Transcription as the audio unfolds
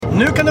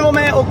Nu kan du vara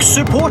med och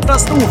supporta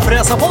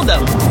Storfräsarpodden.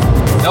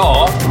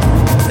 Ja.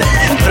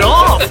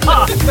 Bra!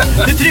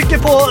 Du trycker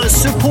på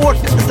support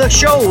the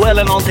show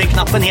eller någonting,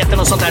 knappen heter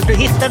något sånt där. Du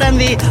hittar den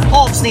vid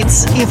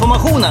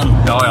avsnittsinformationen.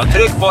 Ja, jag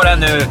tryck på den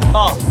nu.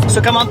 Ja,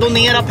 så kan man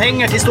donera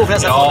pengar till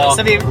Storfräsarpodden, Ja.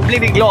 så blir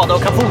vi glada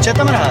och kan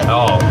fortsätta med det här.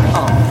 Ja.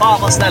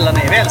 Fan vad snälla ni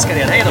är, vi älskar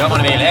er. Hej då. Gör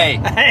vad ni vill,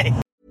 hej. Hej!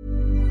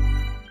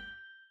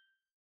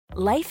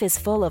 Life is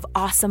full of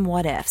awesome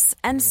what-ifs,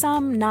 and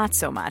some not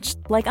so much,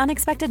 like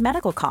unexpected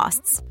medical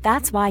costs.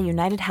 That's why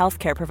United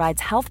Healthcare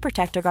provides Health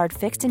Protector Guard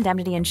fixed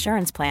indemnity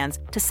insurance plans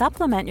to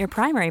supplement your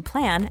primary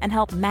plan and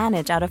help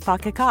manage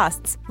out-of-pocket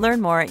costs.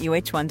 Learn more at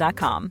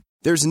uh1.com.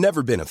 There's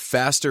never been a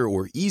faster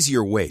or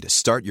easier way to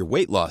start your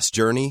weight loss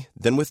journey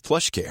than with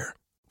PlushCare.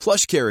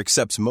 PlushCare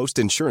accepts most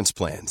insurance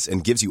plans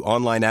and gives you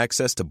online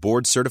access to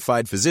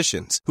board-certified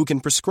physicians who can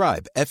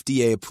prescribe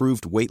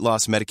FDA-approved weight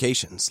loss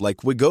medications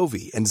like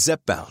Wegovy and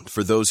Zepbound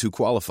for those who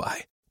qualify.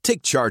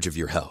 Take charge of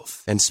your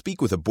health and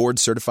speak with a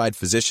board-certified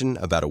physician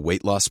about a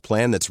weight loss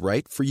plan that's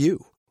right for you.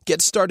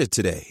 Get started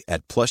today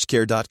at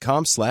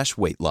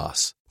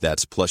plushcare.com/weightloss.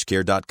 That's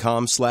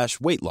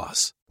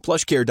plushcare.com/weightloss.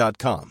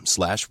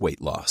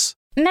 plushcare.com/weightloss.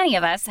 Many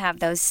of us have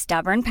those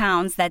stubborn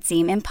pounds that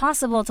seem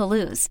impossible to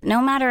lose,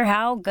 no matter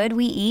how good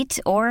we eat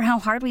or how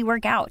hard we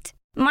work out.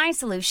 My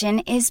solution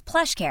is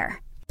PlushCare.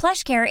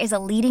 PlushCare is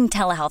a leading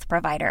telehealth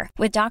provider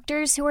with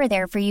doctors who are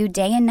there for you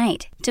day and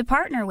night to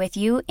partner with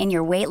you in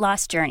your weight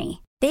loss journey.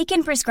 They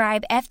can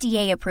prescribe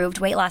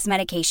FDA-approved weight loss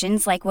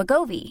medications like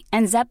Wegovy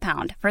and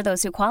Zepbound for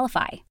those who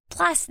qualify.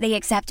 Plus, they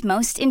accept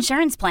most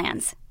insurance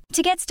plans.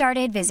 To get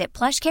started, visit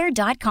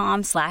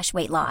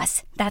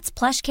plushcare.com/weightloss. That's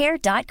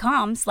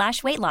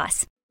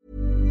plushcare.com/weightloss.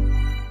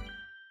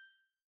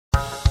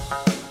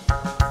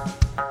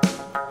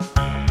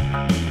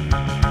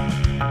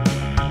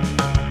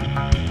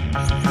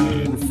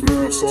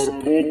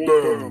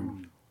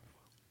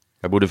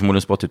 Jag borde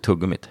förmodligen spotta ut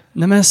tuggummit.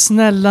 Nej men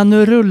snälla,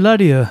 nu rullar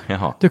det ju.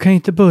 Jaha. Du kan ju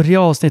inte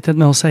börja avsnittet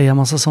med att säga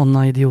massa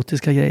sådana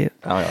idiotiska grejer.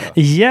 Ja.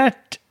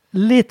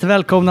 Hjärtligt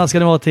välkomna ska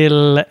ni vara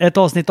till ett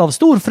avsnitt av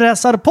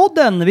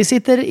Storfräsarpodden. Vi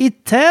sitter i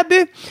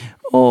Täby.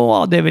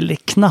 Och det är väl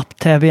knappt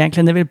Täby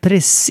egentligen. Det är väl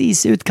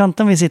precis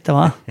utkanten vi sitter,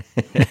 va?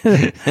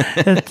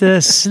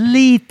 Ett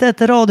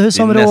slitet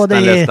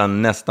radhusområde.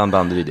 Nästan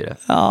Danderyd i det.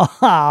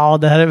 Ja,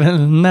 det här är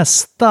väl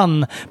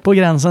nästan på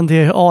gränsen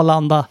till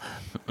Arlanda.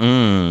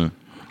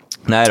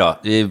 Nej då,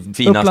 det är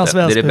finaste.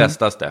 Det är det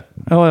bästaste.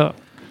 Ja.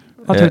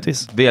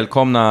 Naturligtvis.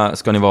 Välkomna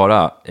ska ni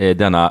vara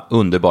denna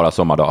underbara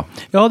sommardag.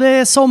 Ja, det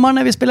är sommar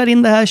när vi spelar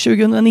in det här.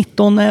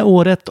 2019 är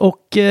året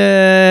och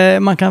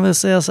man kan väl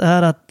säga så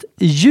här att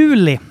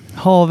juli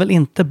har väl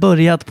inte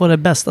börjat på det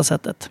bästa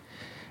sättet.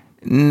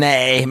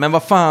 Nej, men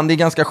vad fan, det är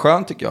ganska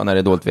skönt tycker jag när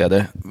det är dåligt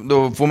väder.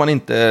 Då får man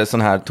inte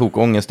sån här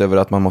tokångest över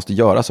att man måste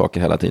göra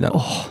saker hela tiden.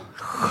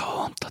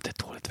 Skönt att det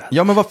är dåligt väder.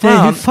 Ja, men vad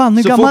fan,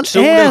 hur så gammal fort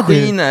solen är du?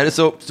 skiner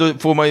så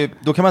får man ju,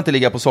 då kan man inte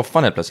ligga på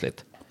soffan helt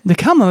plötsligt. Det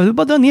kan man, du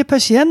bara dra ner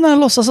persiennen och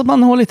låtsas att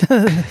man har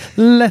lite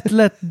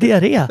lätt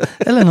diarré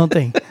eller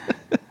någonting.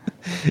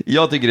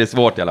 Jag tycker det är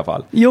svårt i alla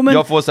fall. Jo, men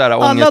jag får så här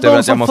ångest över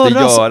att jag måste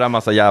göra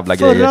massa jävla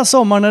grejer. Förra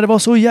sommaren när det var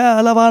så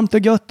jävla varmt och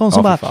gött, de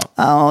som bara,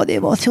 det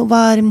var så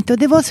varmt och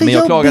det var så jobbigt. Men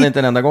jag klagade inte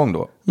en enda gång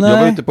då. Nej.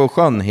 Jag var ute på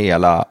sjön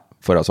hela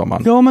förra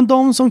sommaren. Ja, men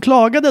de som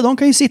klagade, de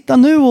kan ju sitta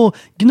nu och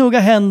gnugga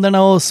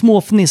händerna och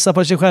småfnissa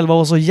på sig själva och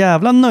vara så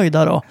jävla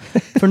nöjda då.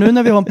 För nu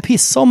när vi har en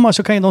pissommar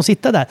så kan ju de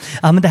sitta där.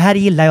 Ja, men det här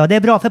gillar jag. Det är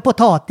bra för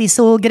potatis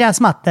och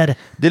gräsmattor.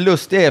 Det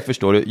lustiga är,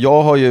 förstår du,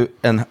 jag har ju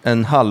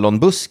en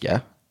hallonbuske.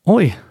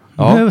 Oj,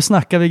 nu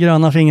snackar vi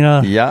gröna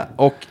fingrar. Ja,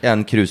 och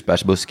en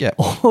krusbärsbuske.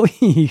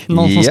 Oj,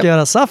 någon som ska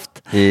göra saft.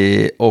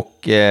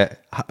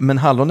 Men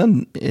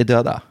hallonen är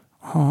döda.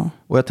 Ja.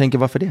 Och jag tänker,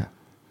 varför det?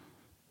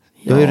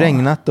 Det har ju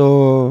regnat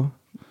och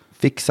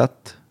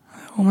fixat.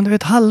 Ja, men du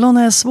vet, hallon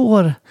är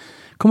svår.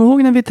 Kommer du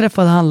ihåg när vi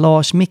träffade han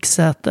Lars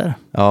Mixäter?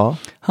 Ja.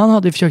 Han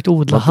hade ju försökt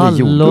odla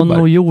hallon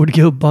och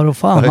jordgubbar och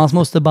fan, hans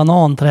måste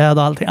bananträd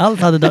och allting.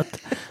 Allt hade dött.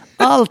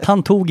 Allt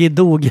han tog i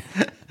dog.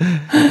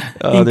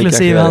 Ja,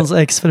 inklusive hans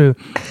exfru.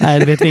 Nej,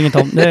 det vet vi inget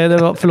om. Det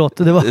var, förlåt,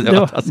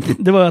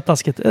 det var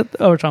taskigt. Ett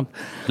övertramp.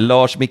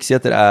 Lars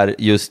Mixäter är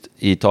just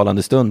i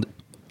talande stund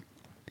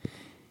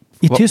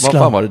i Tyskland.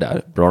 Vad fan var det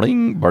där?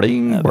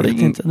 Bling. Jag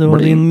vet inte. Det var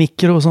din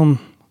mikro som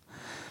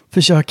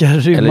försöker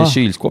rymma. Eller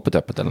kylskåpet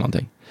öppet eller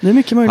någonting. Det är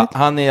mycket möjligt.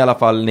 Han är i alla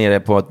fall nere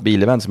på ett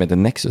bilevent som heter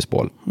Nexus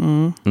Ball.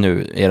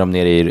 Nu är de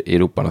nere i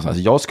Europa någonstans.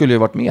 Jag skulle ju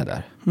varit med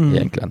där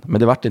egentligen. Men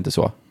det vart inte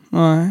så.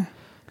 Nej.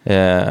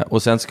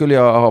 Och sen skulle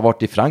jag ha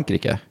varit i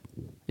Frankrike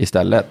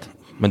istället.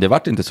 Men det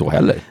vart inte så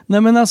heller.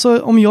 Nej, men alltså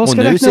om jag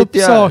ska räkna upp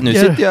saker. Nu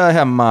sitter jag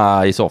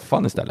hemma i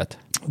soffan istället.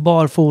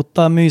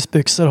 Barfota,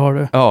 mysbyxor har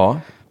du. Ja.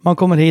 Man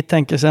kommer hit och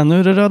tänker sen, nu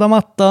är det röda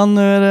mattan,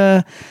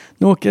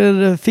 nu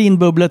åker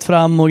finbubblet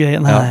fram och grejer.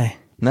 Nej.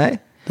 Nej.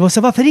 Det var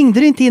så, varför ringde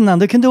du inte innan?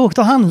 Du kunde åkt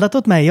och handlat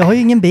åt mig. Jag har ju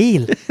ingen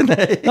bil.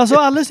 Nej. Alltså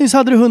alldeles nyss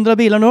hade du 100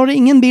 bilar, nu har du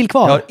ingen bil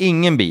kvar. Jag har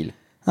ingen bil.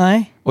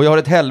 Nej. Och jag har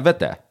ett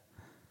helvete.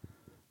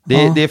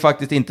 Det är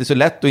faktiskt inte så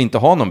lätt att inte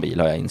ha någon bil,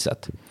 har jag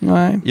insett.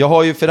 Nej. Jag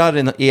har ju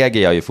Ferrarin,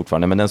 äger jag ju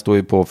fortfarande, men den står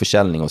ju på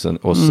försäljning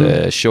hos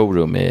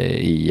showroom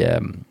i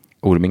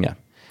Orminge.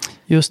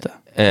 Just det.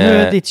 Nu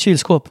är ditt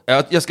kylskåp.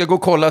 Jag ska gå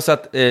och kolla så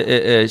att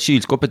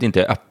kylskåpet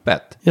inte är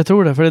öppet. Jag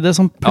tror det, för det är det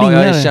som plingar. Ja,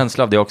 jag har en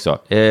känsla av det också.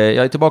 Jag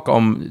är tillbaka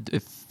om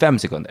 5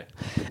 sekunder.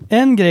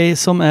 En grej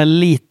som är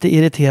lite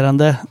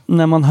irriterande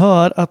när man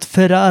hör att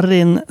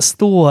Ferrarin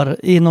står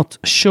i något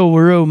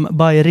showroom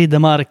by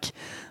Riddermark,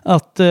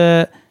 att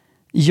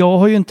jag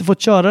har ju inte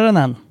fått köra den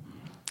än.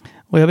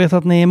 Och jag vet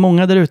att ni är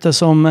många där ute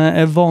som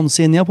är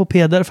vansinniga på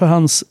Peder för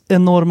hans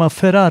enorma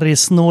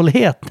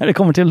Ferrari-snålhet när det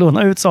kommer till att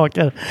låna ut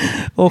saker.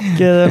 Och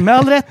med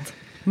all rätt.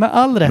 Med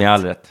all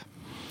rätt.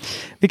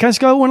 Vi kanske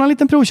ska ordna en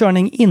liten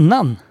provkörning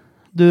innan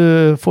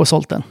du får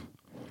sålt den.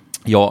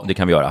 Ja, det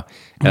kan vi göra.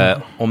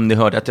 Om ni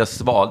hörde att jag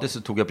svalde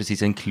så tog jag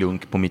precis en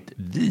klunk på mitt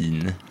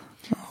vin.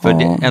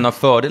 För en av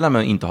fördelarna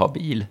med att inte ha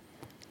bil,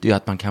 det är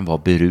att man kan vara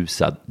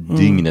berusad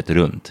dygnet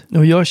runt.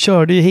 Och jag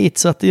körde ju hit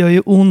så att det gör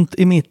ju ont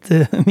i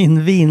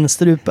min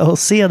vinstrupa att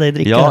se dig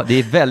dricka. Ja, det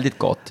är väldigt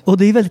gott. Och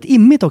det är väldigt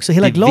immigt också.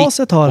 Hela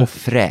glaset har... och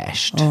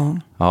fräscht.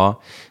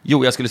 Ja.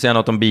 Jo, jag skulle säga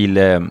något om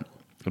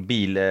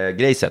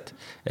bilgrejset.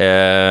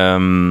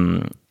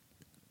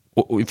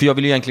 För jag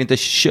vill ju egentligen inte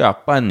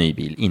köpa en ny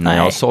bil innan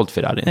jag har sålt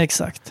Ferrari.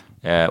 Exakt.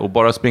 Och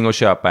bara springa och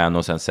köpa en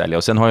och sen sälja.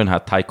 Och sen har jag den här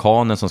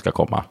Taycanen som ska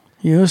komma.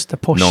 Just det,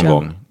 Porsche. Någon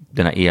gång.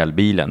 Den här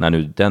elbilen, när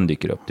nu den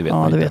dyker upp, det vet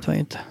man inte. Ja, det vet man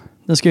inte.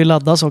 Den ska ju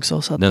laddas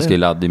också. Så att den ska ju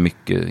ladda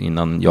mycket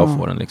innan jag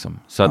får den liksom.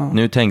 Så att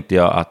nu tänkte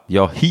jag att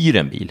jag hyr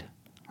en bil.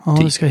 Ja,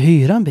 du ska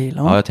hyra en bil.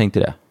 Ja, jag tänkte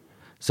det.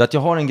 Så att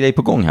jag har en grej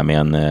på gång här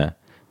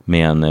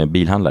med en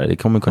bilhandlare. Det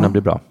kommer kunna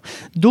bli bra.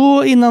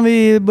 Då innan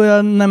vi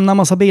börjar nämna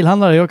massa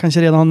bilhandlare, jag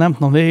kanske redan har nämnt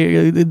någon,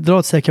 vi drar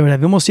ett säkert över det.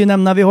 Vi måste ju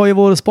nämna, vi har ju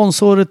vår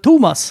sponsor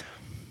Thomas.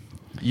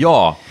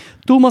 Ja.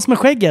 Thomas med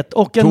skägget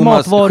och en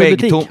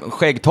matvarubutik.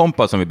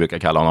 Skäggtompa som vi brukar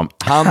kalla honom.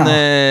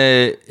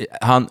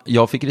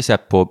 Jag fick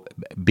recept på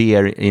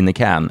beer in a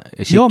can.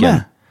 Chicken. Jag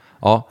med.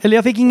 Ja. Eller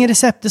jag fick ingen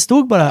recept, det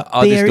stod bara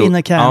beer in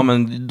a can. Ja,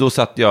 men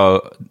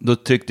då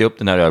tryckte jag upp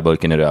den här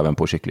ölburken i röven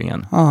på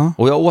kycklingen.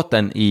 Och jag åt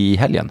den i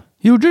helgen.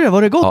 Gjorde du det?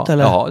 Var det gott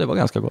eller? Ja, det var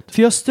ganska gott.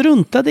 För jag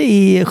struntade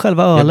i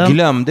själva ölen. Jag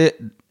glömde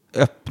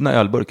öppna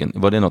ölburken.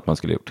 Var det något man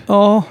skulle gjort?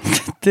 Ja,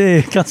 det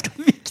är ganska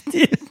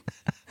viktigt.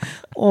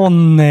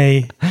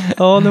 Nej.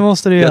 Ja, det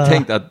måste du göra. Jag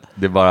tänkte att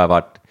det bara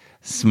varit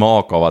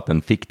smak av att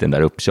den fick den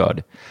där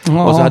uppkörd.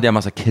 Ja. Och så hade jag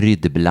massa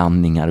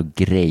kryddblandningar och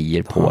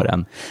grejer på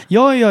den. Det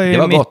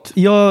var gott.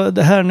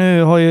 Det här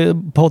nu har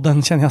ju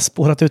podden, känner jag,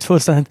 spårat ut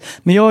fullständigt.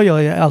 Men jag gör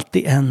ju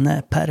alltid en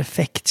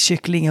perfekt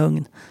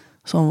kycklingugn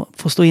som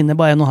får stå inne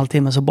bara 1,5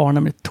 timme så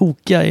barnen blir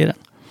tokiga i den.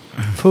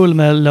 Full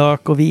med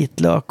lök och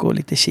vitlök och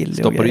lite chili.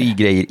 Stoppar du i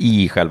grejer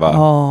i själva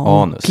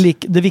anus?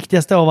 Det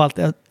viktigaste av allt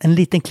är en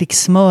liten klick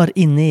smör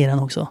inne i den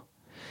också.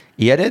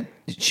 Är det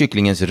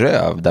kycklingens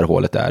röv där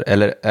hålet är?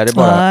 Eller är det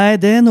bara... Nej,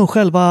 det är nog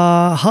själva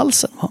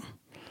halsen. Va?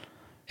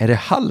 Är det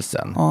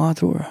halsen? Ja, jag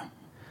tror det.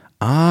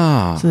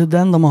 Ah. Så det är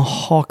den de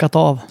har hakat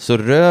av. Så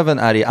röven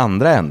är i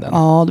andra änden?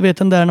 Ja, du vet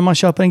den där när man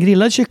köper en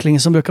grillad kyckling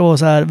som brukar vara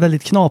så här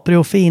väldigt knaprig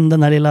och fin,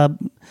 den här lilla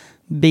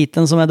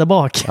biten som är där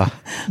bak. Ja,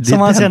 som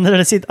man känner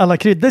när alla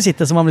kryddor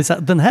sitter, som man blir så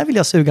här, den här vill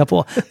jag suga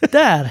på.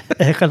 Där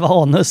är själva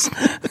anus.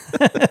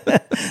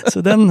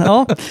 Så den,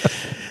 ja.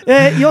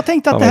 Jag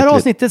tänkte att det här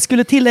avsnittet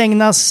skulle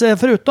tillägnas,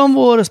 förutom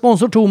vår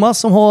sponsor Thomas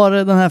som har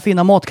den här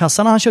fina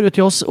matkassarna han kör ut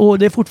till oss, och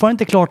det är fortfarande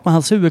inte klart med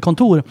hans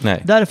huvudkontor.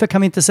 Nej. Därför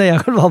kan vi inte säga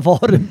själva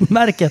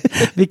varumärket,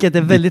 vilket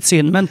är väldigt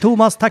synd. Men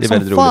Thomas, tack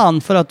som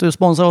fan för att du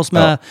sponsrar oss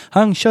med,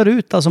 han kör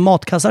ut alltså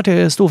matkassar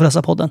till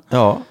Storfräsarpodden.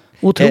 Ja.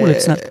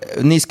 Otroligt snällt.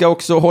 Ni ska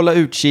också hålla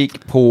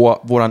utkik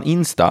på våran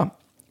Insta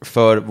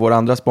för vår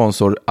andra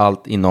sponsor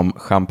Allt inom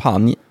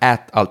champagne,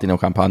 Allt inom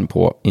champagne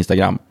på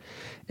Instagram.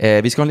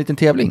 Vi ska ha en liten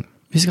tävling.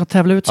 Vi ska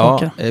tävla ut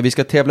saker. Vi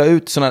ska tävla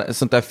ut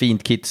sånt där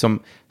fint kit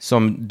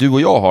som du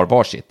och jag har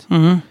varsitt.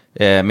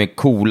 Med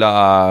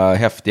coola,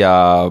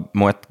 häftiga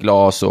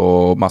Moët-glas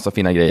och massa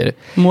fina grejer.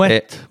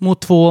 Moët,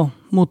 mot 2,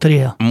 mot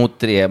 3. Mot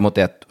 3, mot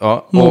 1.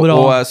 Ja.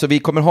 Och så vi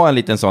kommer ha en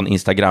liten sån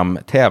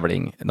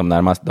Instagram-tävling de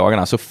närmaste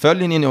dagarna. Så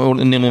följer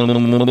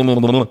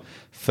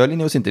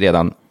ni oss inte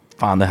redan...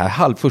 Fan, det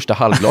här första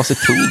halvglaset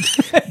tog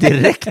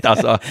direkt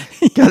alltså.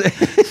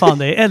 Fan,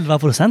 det är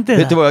 11% det.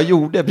 Vet du vad jag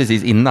gjorde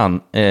precis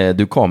innan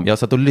du kom? Jag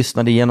satt och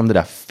lyssnade igenom det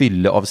där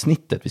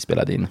fylleavsnittet vi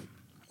spelade in.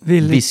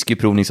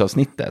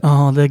 Whiskyprovningsavsnittet.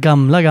 Ja, det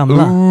gamla.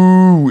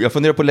 Jag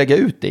funderar på att lägga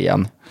ut det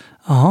igen.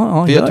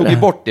 Ja, för jag tog ju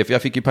bort det, för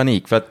jag fick ju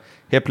panik. För att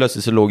helt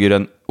plötsligt så låg ju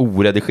den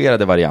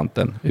oredigerade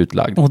varianten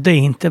utlagd. Och det är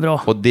inte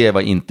bra. Och det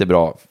var inte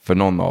bra för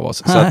någon av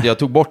oss. Så att jag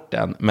tog bort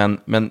den.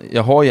 Men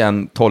jag har ju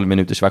en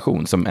 12-minuters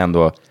version som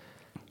ändå...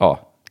 Ja,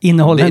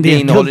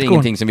 innehåller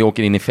ingenting som vi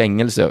åker in i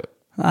fängelse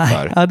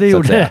för. Ja, det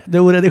gjorde det. Det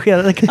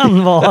oredigerade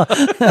kan vara...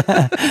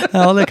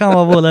 ja, det kan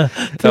vara både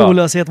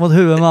trolöshet mot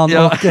huvudman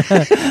och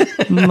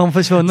någon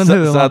försvunnen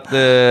huvudman. Så att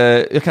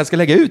jag kanske ska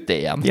lägga ut det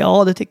igen.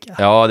 Ja, det tycker jag.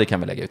 Ja, det kan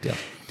vi lägga ut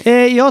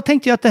igen. Jag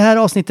tänkte ju att det här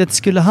avsnittet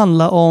skulle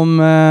handla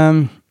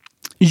om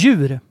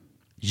djur.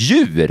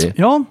 Djur?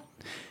 Ja.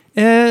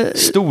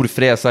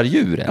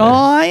 Storfräsardjur eller?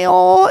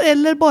 Ja,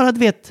 eller bara, du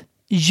vet,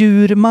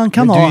 djur man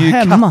kan ha hemma. Men du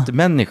är ju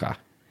kattmänniska.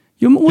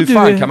 Jo, Hur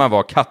fan kan man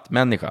vara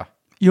kattmänniska?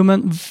 Jo,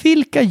 men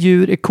vilka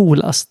djur är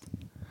coolast?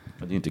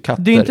 Det är ju inte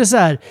katter. Det är inte så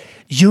här,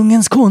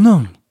 djungens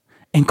konung,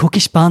 en cocker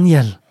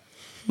spaniel.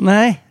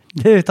 Nej,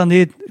 utan det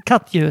är ett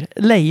kattdjur,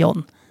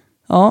 lejon.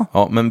 Ja.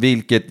 Ja, men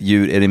vilket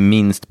djur är det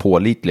minst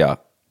pålitliga?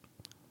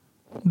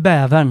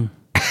 Bävern.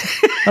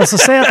 Alltså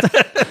säg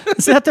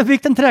att jag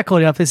byggt en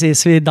träkorga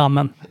precis vid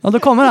dammen. Och då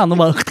kommer han och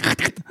bara...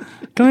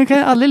 kan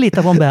jag aldrig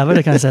lita på en bäver,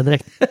 det kan jag säga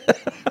direkt.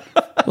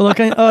 Och då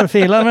kan jag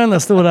örfila med den där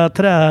stora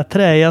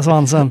träiga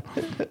svansen.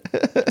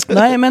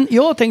 Nej, men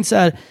jag tänkte så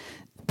här.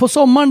 På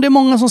sommaren, det är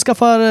många som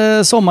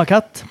skaffar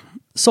sommarkatt.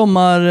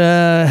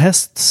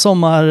 Sommarhäst,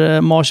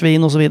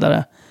 sommarmarsvin och så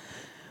vidare.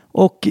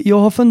 Och jag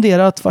har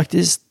funderat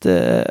faktiskt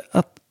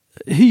att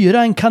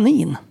hyra en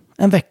kanin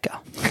en vecka.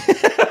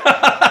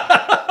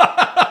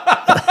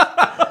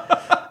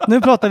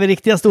 Nu pratar vi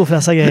riktiga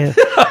storfräsa grejer.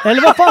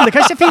 Eller vad fan, det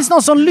kanske finns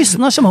någon som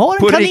lyssnar som har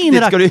en kanin. På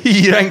riktigt, ska du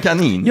hyra en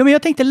kanin? Ja, men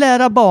jag tänkte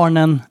lära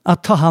barnen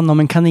att ta hand om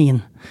en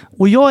kanin.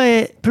 Och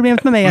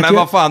problemet med mig är att men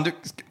vad fan,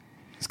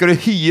 ska du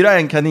hyra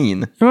en kanin?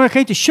 Ja, men jag kan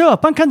ju inte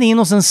köpa en kanin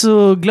och sen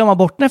så glömma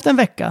bort den efter en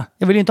vecka.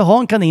 Jag vill ju inte ha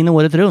en kanin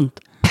året runt.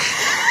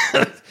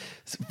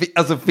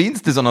 Alltså,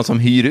 finns det sådana som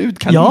hyr ut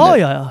kaniner?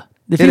 Ja.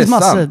 Det finns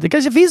massor. Det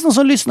kanske finns någon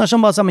som lyssnar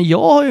som bara säger, men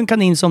jag har ju en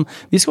kanin som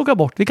vi ska åka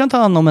bort. Vi kan ta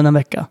hand om en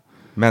vecka.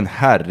 Men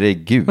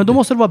herregud. Men då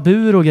måste det vara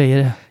bur och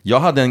grejer. Jag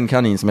hade en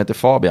kanin som hette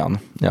Fabian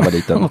när jag var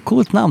liten.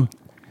 Coolt namn.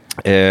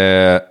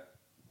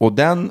 Och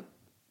den,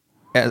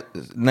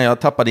 när jag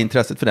tappade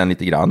intresset för den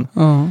lite grann,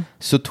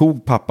 så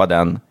tog pappa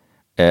den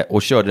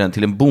och körde den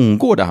till en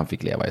bondgård där han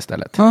fick leva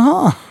istället.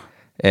 Aha.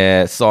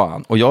 Sa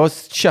han. Och jag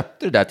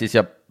köpte det där tills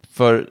jag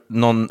för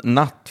någon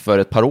natt för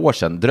ett par år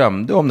sedan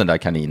drömde om den där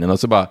kaninen. Och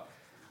så bara,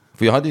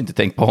 för jag hade ju inte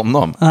tänkt på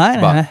honom.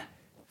 Nej.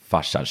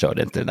 Farsan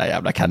körde inte den där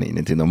jävla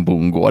kaninen till någon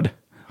bondgård.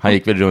 Han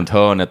gick väl runt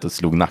hörnet och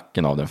slog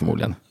nacken av den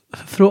förmodligen.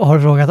 Har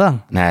du frågat den?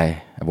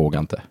 Nej, jag vågar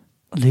inte.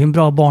 Det är ju en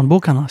bra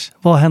barnbok annars.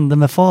 Vad hände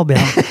med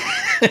Fabian?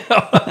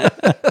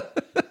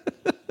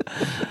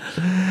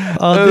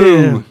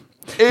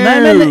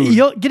 Nej,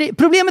 men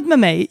problemet med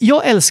mig,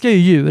 jag älskar ju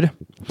djur.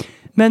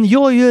 Men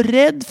jag är ju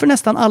rädd för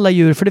nästan alla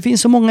djur, för det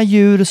finns så många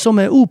djur som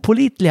är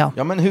opålitliga.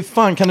 Ja, men hur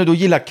fan kan du då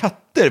gilla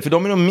katter? För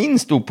de är de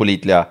minst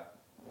opålitliga.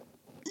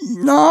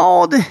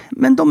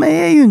 Men de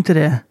är ju inte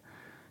det.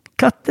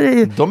 Katter är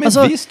ju... De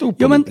är visst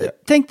opålitliga. Ja, men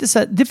tänk dig så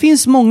här, det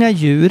finns många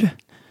djur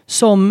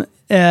som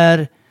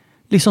är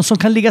liksom, som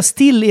kan ligga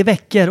still i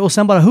veckor och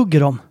sen bara hugger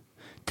dem.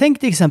 Tänk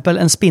till exempel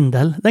en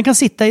spindel. Den kan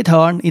sitta i ett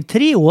hörn i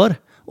 3 år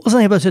och sen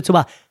helt plötsligt så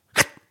bara...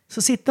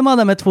 Så sitter man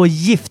där med 2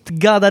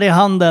 giftgaddar i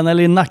handen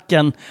eller i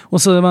nacken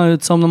och så är man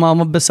ut som när man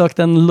har besökt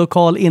en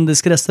lokal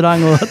indisk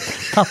restaurang och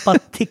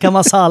tappat tikka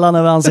masalan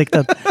över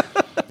ansiktet.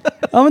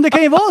 Ja, men det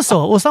kan ju vara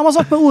så. Och samma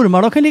sak med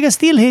ormar. De kan ligga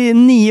still i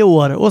 9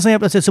 år och sen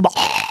helt plötsligt så bara...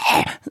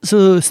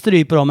 Så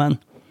stryper de en.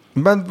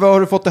 Men vad har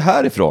du fått det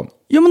här ifrån?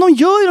 Ja, men de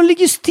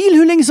ligger ju still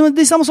hur länge som...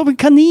 Det är samma sak med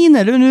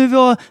kaniner. Nu vi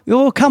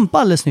var kampa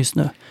alldeles nyss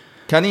nu.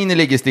 Kaniner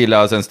ligger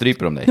stilla och sen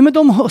stryper de dig. Ja, men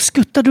de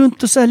skuttar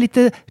runt och så här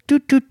lite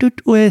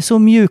och är så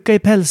mjuka i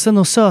pälsen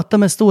och söta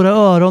med stora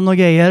öron och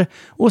grejer.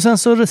 Och sen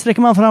så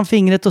sträcker man fram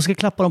fingret och ska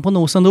klappa dem på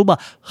nosen. Då bara...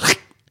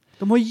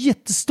 De har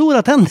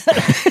jättestora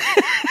tänder.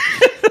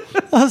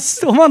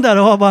 Står man där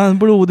och har bara en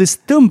blodig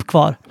stump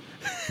kvar.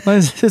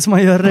 Man ser som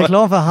man gör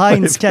reklam för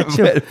Heinz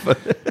ketchup.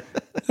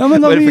 Ja,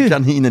 men vad är det för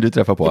kaniner du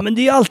träffar på? Ja, men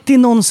det är alltid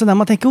någon sån där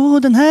man tänker,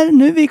 den här,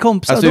 nu är vi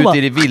kompisar. Alltså ute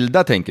i det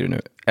vilda tänker du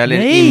nu? Eller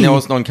nej, inne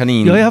hos någon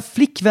kanin? Jag har haft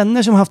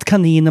flickvänner som har haft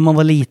kanin när man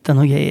var liten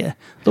och grejer.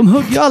 De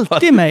högg ju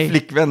alltid mig.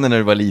 Flickvänner när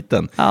du var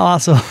liten? Ja,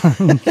 alltså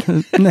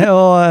när jag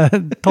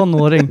var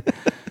tonåring.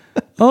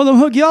 Ja, de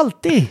högg ju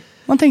alltid.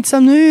 Man tänkte så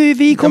här, nu är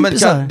vi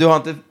kompisar. Ja, men du har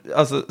inte,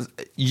 alltså,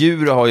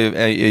 djur har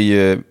är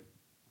ju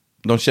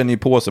de känner ju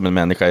på sig om en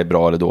människa är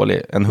bra eller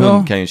dålig. En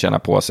hund kan ju känna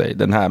på sig.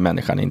 Den här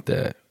människan är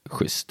inte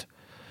schysst.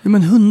 Ja,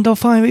 men hundar,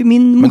 fan,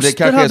 min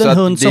moster hade en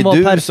hund som var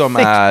perfekt. Men det kanske är så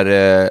att det är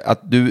du som är,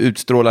 att du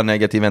utstrålar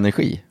negativ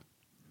energi.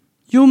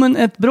 Jo, men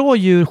ett bra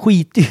djur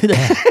skiter ju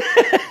det.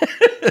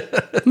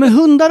 Men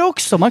hundar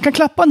också. Man kan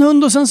klappa en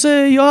hund och sen så,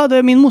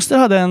 min moster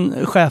hade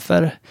en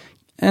schäfer.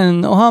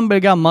 Och han blev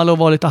gammal och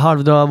var lite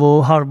halvdöv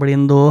och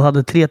halvblind och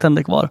hade 3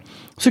 tänder kvar.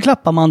 Så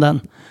klappar man den.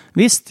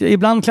 Visst,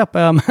 ibland klappar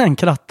jag med en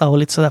kratta och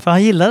lite sådär, för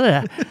han gillade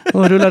det.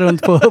 Och rullar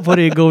runt på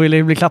rygg och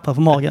ville bli klappad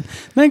på magen.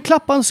 Men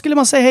klappan skulle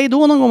man säga hej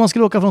då någon gång man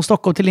skulle åka från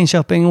Stockholm till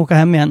Linköping och åka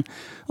hem igen.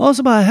 Och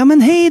så bara, ja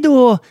men hej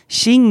då,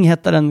 Ching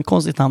hette den,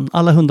 konstigt namn.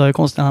 Alla hundar har ju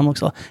konstiga namn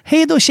också.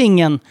 Hej då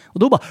Chingen. Och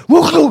då bara,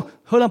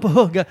 höll han på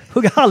att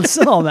hugga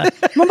halsen av mig.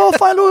 Men vad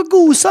fan, jag låg och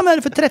gosade med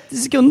det för 30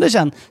 sekunder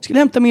sedan. Skulle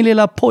hämta min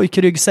lilla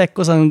pojkryggsäck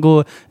och sen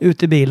gå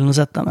ut i bilen och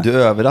sätta mig.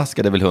 Du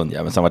överraskade väl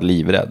hundjäveln som var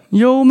livrädd?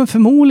 Jo, men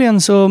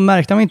förmodligen så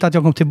märkte man inte att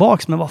jag kom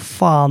tillbaks. Men vad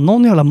fan,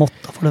 någon jävla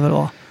måtta får det väl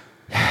vara.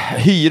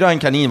 Hyra en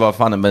kanin var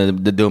fan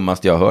det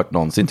dummaste jag har hört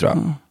någonsin, tror jag.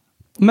 Mm.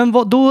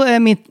 Men då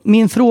är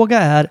min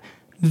fråga är,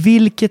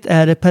 vilket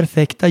är det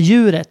perfekta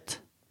djuret?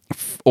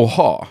 Att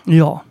ha?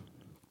 Ja.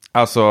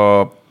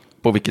 Alltså,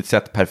 På vilket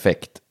sätt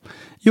perfekt?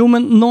 Jo,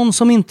 men någon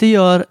som inte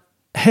gör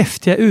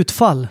häftiga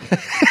utfall.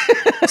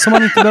 Som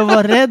man inte behöver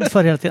vara rädd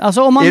för hela tiden.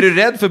 Alltså, om man... Är du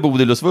rädd för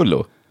Bodil och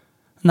Svullo?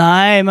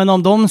 Nej, men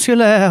om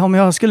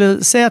jag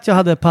skulle säga att jag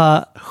hade ett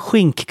par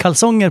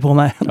skinkkalsonger på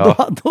mig, då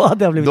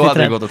hade jag blivit då lite hade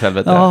rädd. det gått åt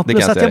helvete. Ja, det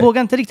plus kan att jag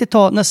vågar inte riktigt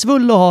ta, när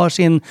Svullo har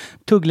sin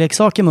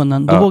tuggleksak i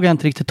munnen, då vågar jag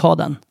inte riktigt ta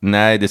den.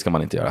 Nej, det ska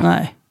man inte göra.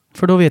 Nej,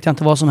 för då vet jag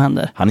inte vad som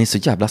händer. Han är så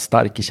jävla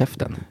stark i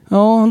käften.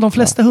 Ja, de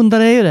flesta hundar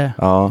är ju det.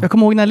 Ja. Jag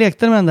kommer ihåg när jag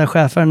lekte med den där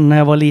schäfern när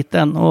jag var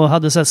liten och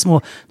hade så här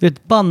små,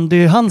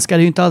 bandyhandskar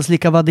är ju inte alls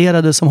lika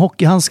vadderade som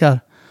hockeyhandskar.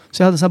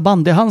 Så jag hade så här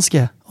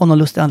bandyhandske av någon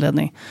lustig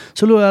anledning.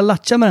 Så låg jag och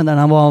latchade med den där när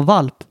han var en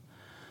valp.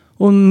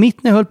 Och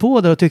mitt när jag höll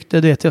på där och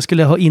tyckte jag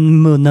skulle ha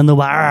in munnen och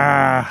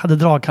bara hade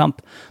dragkamp.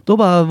 Då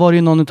bara var det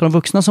ju någon av de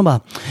vuxna som bara,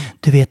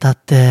 du vet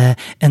att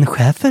en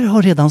schäfer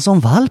har redan som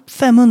valp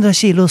 500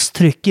 kilos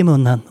tryck i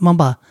munnen. Man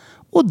bara,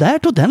 och där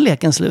tog den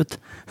leken slut.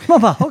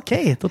 Man bara,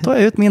 okej, då tar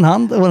jag ut min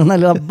hand och den här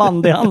lilla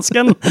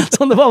bandyhandsken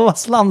som det bara var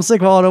slamser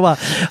kvar och bara,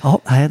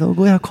 då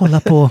går jag och kollar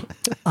på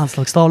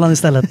anslagstavlan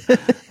istället.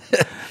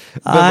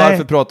 Men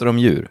varför pratar du om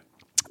djur?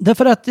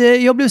 Därför att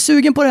jag blev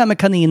sugen på det här med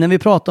kaninen. Vi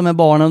pratade med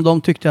barnen och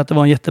de tyckte att det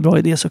var en jättebra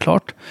idé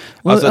såklart.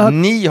 Och, alltså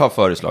ni har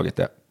föreslagit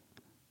det.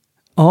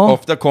 Ja.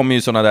 Ofta kommer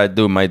ju sådana där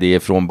dumma idéer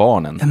från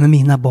barnen. Ja, men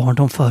mina barn,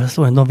 de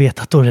föreslår det. De vet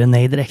att då är det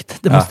nej direkt.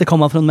 Det måste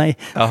komma från mig.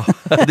 Ja,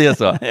 det är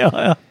så.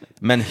 ja.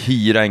 Men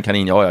hyra en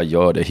kanin, jag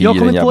gör det. Jag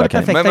kommer en inte på jävla det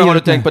kanin. perfekta Men har du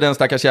djuret tänkt nu. på den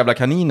stackars jävla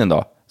kaninen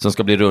då? Som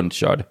ska bli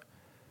rundkörd.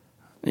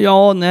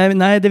 Ja,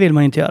 nej, det vill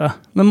man inte göra.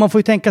 Men man får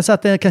ju tänka sig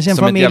att det kanske är en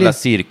Som familj. ett jävla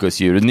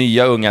cirkusdjur.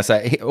 Nya unga så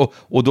här,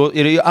 och då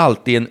är det ju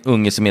alltid en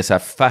unge som är så här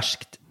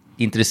färskt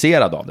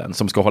intresserad av den.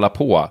 Som ska hålla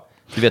på.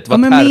 Du vet,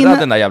 vad terrad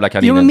den där jävla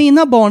kaninen. Jo, men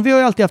mina barn, vi har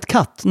ju alltid haft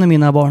katt när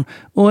mina barn.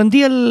 Och en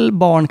del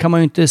barn kan man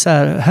ju inte så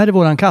här är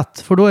våran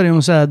katt. För då är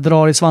det så här,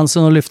 drar i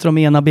svansen och lyfter dem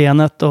i ena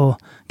benet och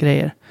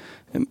grejer.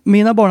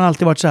 Mina barn har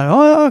alltid varit så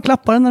här, jag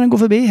klappar den när den går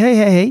förbi,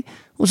 hej.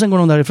 Och sen går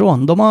de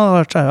därifrån. De har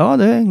varit så här,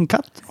 det är en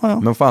katt. Ja.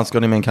 Men fan ska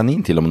ni med en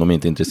kanin till om de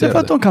inte är Det är intresserade? för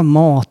att de kan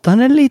mata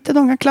den lite,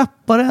 de kan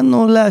klappa den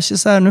och lära sig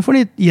så här, nu får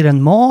ni ge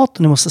den mat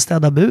och ni måste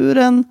städa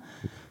buren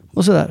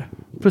och sådär.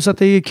 Plus att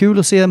det är kul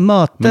att se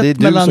mötet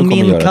mellan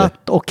min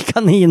katt och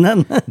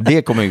kaninen.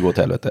 Det kommer ju gå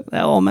till helvete.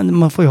 Ja, men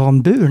man får ju ha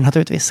en bur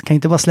naturligtvis. Kan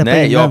inte bara släppa in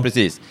den. Ja,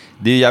 precis.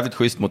 Det är jävligt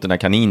schysst mot den här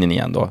kaninen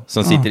igen då.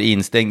 Som sitter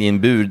instängd i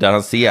en bur där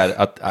han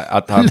ser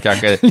att han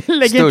kanske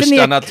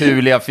största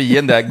naturliga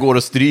fiende går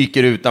och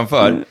stryker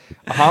utanför.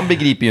 Han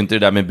begriper ju inte det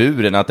där med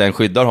buren, att den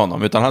skyddar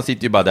honom. Utan han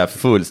sitter ju bara där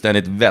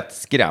fullständigt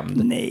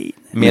vettskrämd. Nej.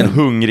 Med en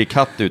hungrig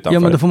katt utanför. Ja,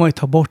 men då får man ju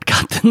ta bort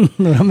katten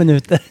några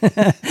minuter.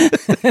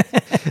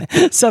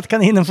 Så att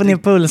kaninen får ner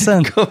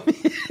pulsen.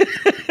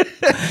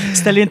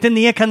 Ställ inte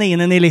ner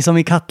kaninen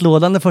i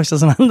kattlådan det första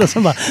som händer.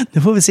 Som bara,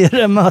 nu får vi se hur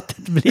det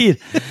mötet blir.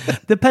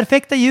 Det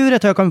perfekta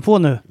djuret har jag kommit på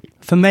nu.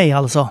 För mig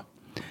alltså.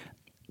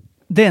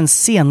 Det är en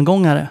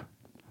sengångare.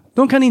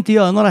 De kan inte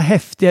göra några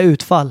häftiga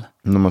utfall.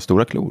 De har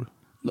stora klor.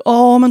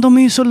 Ja, men de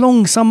är ju så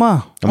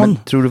långsamma. Ja, men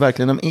tror du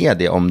verkligen de är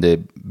det om det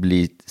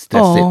blir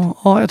stressigt?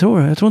 Ja, jag tror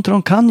det. Jag tror inte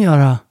de kan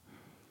göra.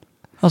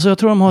 Alltså jag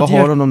tror de har Vad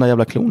har de där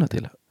jävla klorna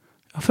till?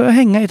 För att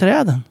hänga i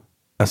träden.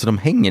 Alltså de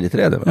hänger i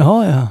träden?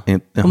 Va? Ja.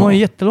 De har ju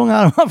jättelånga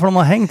armar för de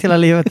har hängt hela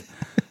livet.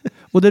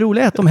 Och det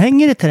roliga är att de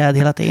hänger i träd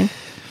hela tiden.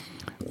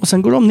 Och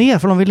sen går de ner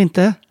för de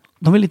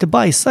vill inte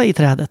bajsa i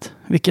trädet.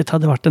 Vilket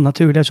hade varit det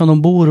naturliga eftersom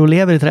de bor och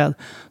lever i träd.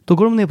 Då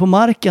går de ner på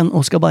marken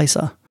och ska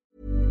bajsa.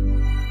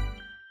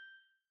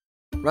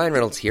 Ryan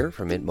Reynolds here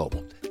from Mint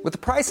Mobile. With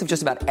the price of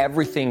just about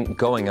everything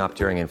going up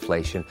during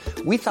inflation,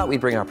 we thought we'd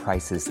bring our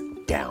prices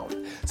down.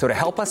 So to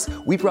help us,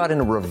 we brought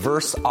in a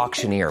reverse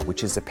auctioneer,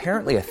 which is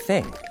apparently a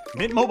thing.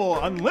 Mint Mobile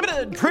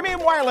Unlimited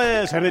Premium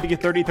Wireless. How to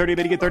get 30, 30,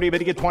 bit to get 30, bit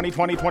to get 20,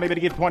 20, 20, bit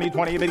to get 20,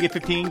 20, bit to get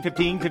 15,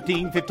 15,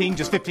 15, 15,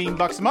 just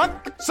 $15 a month?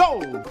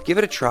 Sold! Give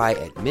it a try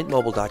at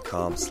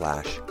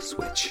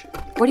mintmobile.com/switch.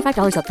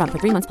 $45 up front for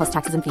 3 months plus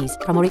taxes and fees.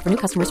 Promo rate for new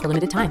customers for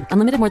limited time.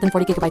 Unlimited more than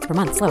 40 gigabytes per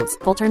month. Slows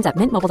full terms at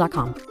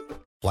mintmobile.com.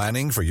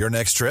 Planning for your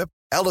next trip?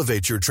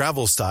 Elevate your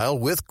travel style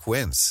with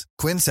Quince.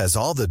 Quince has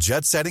all the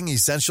jet-setting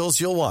essentials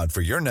you'll want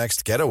for your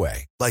next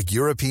getaway, like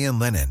European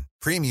linen,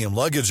 premium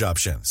luggage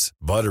options,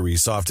 buttery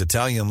soft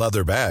Italian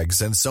leather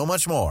bags, and so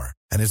much more.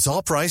 And it's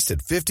all priced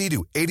at 50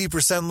 to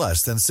 80%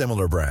 less than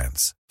similar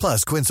brands.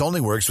 Plus, Quince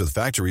only works with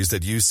factories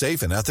that use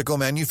safe and ethical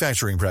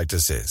manufacturing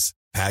practices.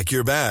 Pack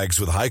your bags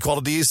with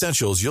high-quality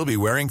essentials you'll be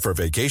wearing for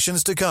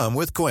vacations to come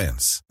with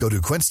Quince. Go to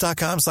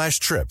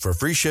quince.com/trip for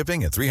free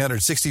shipping and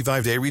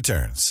 365-day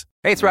returns.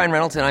 Hey, it's Ryan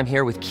Reynolds, and I'm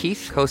here with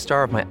Keith,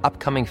 co-star of my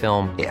upcoming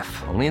film, If,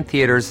 only in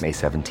theaters May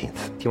 17th.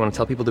 Do you want to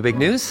tell people the big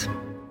news?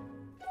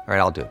 All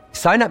right, I'll do it.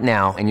 Sign up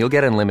now and you'll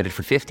get unlimited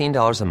for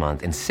 $15 a month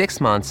and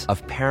 6 months of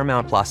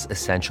Paramount Plus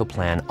Essential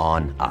Plan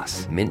on us.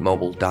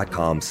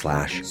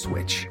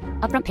 mintmobile.com/switch.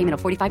 Upfront payment of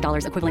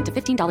 $45 equivalent to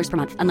 $15 per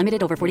month. Unlimited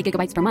over 40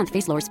 gigabytes per month.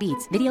 Face lower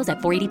speeds. Videos at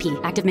 480p.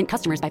 Active Mint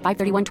customers by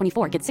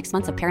 531.24 get 6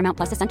 months of Paramount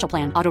Plus Essential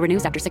Plan. Auto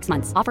renews after 6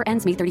 months. Offer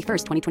ends May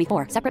 31st,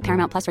 2024. Separate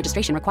Paramount Plus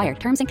registration required.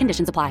 Terms and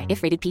conditions apply if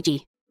rated PG.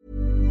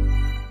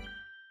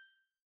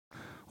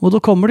 Och då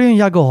kommer det en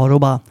jaguar och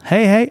bara,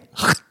 hej.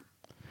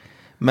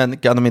 Men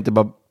kan de inte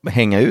bara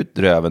hänga ut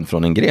röven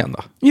från en gren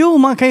då? Jo,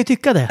 man kan ju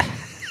tycka det.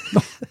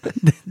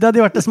 Det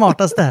hade varit det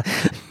smartaste.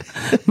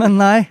 Men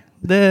nej,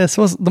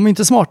 de är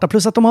inte smarta.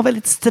 Plus att de har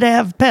väldigt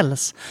sträv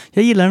päls.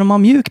 Jag gillar när de har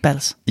mjuk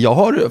päls. Jag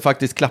har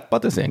faktiskt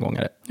klappat en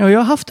gånger. Ja, jag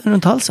har haft den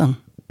runt halsen.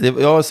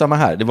 Ja, samma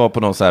här. Det var på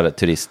någon så här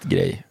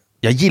turistgrej.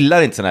 Jag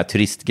gillar inte sån här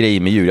turistgrej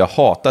med djur. Jag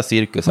hatar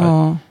cirkusar.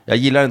 Ja. Jag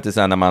gillar inte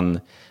så här när man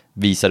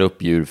visar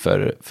upp djur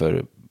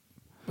för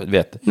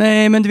vet.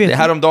 Nej, men du vet. Det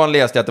här om dagen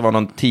läste jag att det var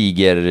någon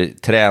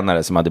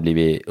tigertränare som hade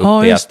blivit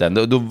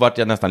uppäten. Då var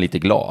jag nästan lite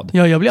glad.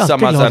 Ja, jag blir alltid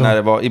glad. Samma när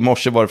det var, i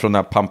morse var det från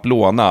den här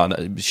Pamplona,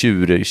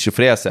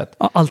 tjurfräset.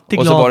 Ja, alltid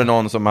glad. Och så var det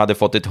någon som hade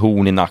fått ett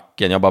horn i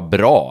nacken. Jag bara,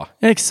 bra.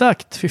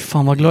 Exakt, fy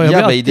fan vad glad jag blir.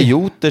 Jävla alltid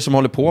idioter som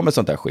håller på med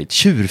sånt där skit.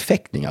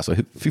 Tjurfäktning alltså,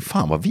 fy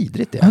fan vad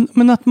vidrigt det är.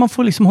 Men att man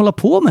får liksom hålla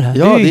på med det här.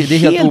 Ja, det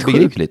är helt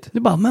obegripligt. Det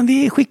är bara, men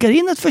vi skickar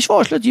in ett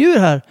försvarslöst djur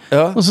här.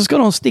 Ja. Och så ska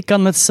de sticka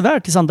med ett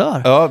svärd tills han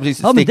dör. Ja,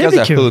 precis. Sticka så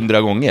här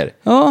 100 gånger.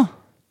 Ja.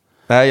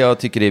 Nej, jag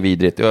tycker det är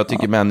vidrigt. Jag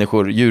tycker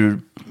människor,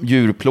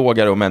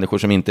 djurplågare och människor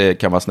som inte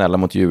kan vara snälla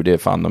mot djur, det är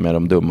fan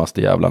de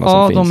dummaste jävlarna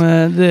som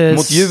finns.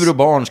 Mot djur och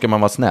barn ska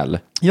man vara snäll.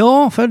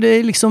 Ja, för det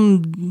är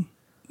liksom,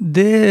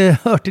 det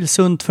hör till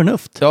sunt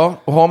förnuft. Ja,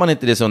 och har man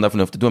inte det sunda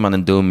förnuftet, då är man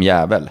en dum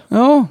jävel.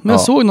 Ja, men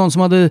jag såg någon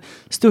som hade,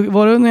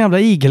 var det en jävla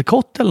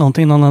igelkott eller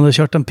någonting, någon hade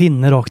kört en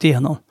pinne rakt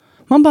igenom.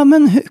 Man bara,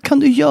 men hur kan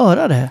du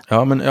göra det?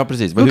 Ja,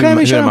 precis. Då kan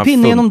vi köra en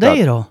pinne genom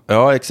dig då.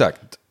 Ja, exakt.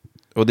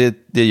 Och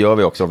det gör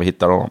vi också om vi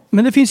hittar dem.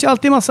 Men det finns ju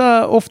alltid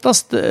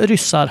oftast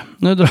ryssar.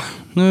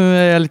 Nu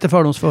är jag lite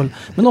fördomsfull.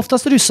 Men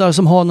oftast ryssar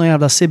som har någon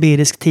jävla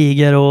sibirisk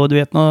tiger och du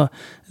vet, någon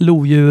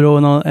lodjur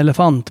och någon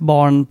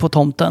elefantbarn på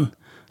tomten.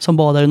 Som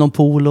badar i någon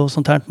pool och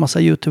sånt här. Massa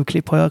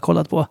YouTube-klipp har jag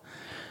kollat på.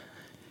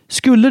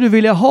 Skulle du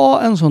vilja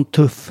ha en sån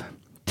tuff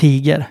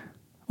tiger?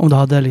 Om du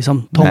hade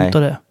liksom tomt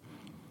och det.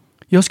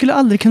 Jag skulle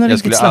aldrig kunna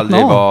riktigt slappna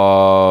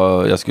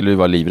av. Jag skulle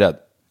vara livrädd.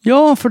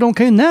 Ja, för de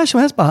kan ju när som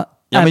helst bara...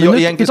 Ja, men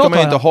egentligen ska man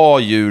ju inte ha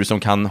djur som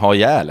kan ha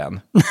ihjäl en.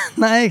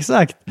 Nej,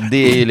 exakt.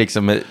 Det är ju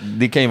liksom,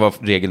 det kan ju vara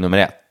regel nummer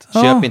 1.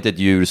 Köp inte ett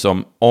djur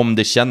som, om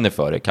det känner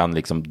för det, kan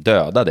liksom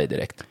döda dig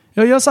direkt.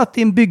 Ja, jag satt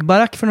i en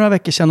byggbarack för några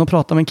veckor sedan och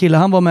pratade med en kille.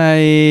 Han var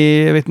med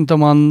i, jag vet inte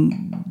om han...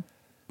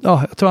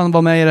 Ja, jag tror han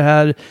var med i det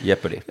här...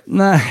 Jeopardy.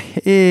 Nej,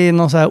 i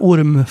någon så här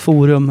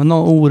ormforum.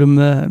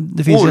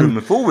 Det finns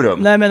ormforum?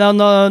 Nej, men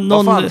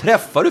vad fan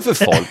träffar du för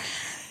folk?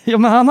 Ja,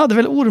 men han hade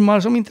väl ormar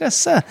som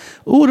intresse.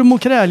 Orm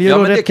och kräldjur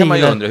och reptiler. Ja, men det kan man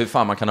ju undra hur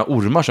fan man kan ha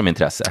ormar som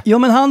intresse. Ja,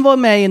 men han var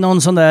med i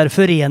någon sån där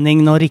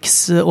förening, någon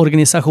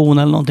riksorganisation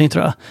eller någonting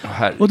tror jag.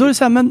 Och då är det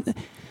så här, men...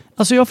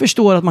 Alltså jag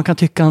förstår att man kan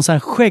tycka en sån här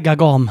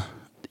skäggagam.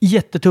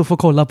 Jättetuff att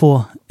kolla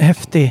på.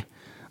 Häftig.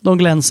 De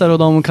glänser och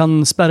de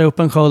kan spärra upp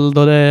en sköld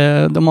och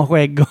de har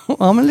skägg.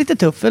 Ja, men lite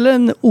tuff. Eller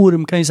en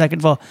orm kan ju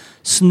säkert vara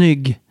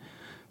snygg.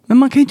 Men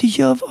man kan ju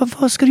inte göra...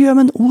 Vad ska du göra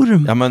med en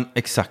orm? Ja, men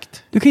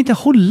exakt. Du kan inte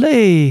hålla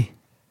i...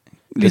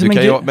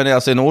 Liksom men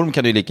alltså en orm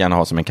kan du ju lika gärna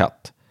ha som en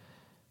katt.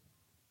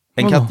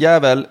 En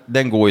kattjävel,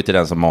 den går ju till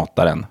den som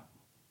matar den.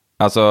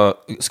 Alltså,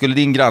 skulle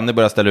din granne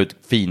börja ställa ut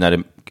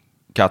finare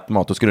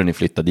kattmat, då skulle ni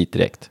flytta dit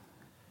direkt.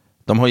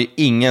 De har ju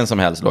ingen som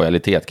helst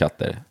lojalitet,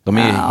 katter. De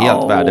är ju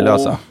helt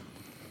värdelösa.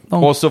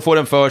 Och så får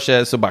den för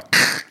sig,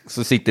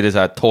 så sitter det så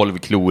här 12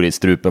 klor i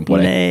strupen på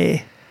dig.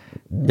 Nej.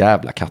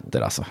 Jävla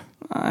katter alltså.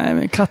 Nej,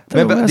 men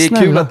katter, men det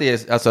är kul att det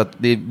är, alltså att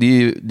det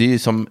är ju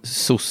som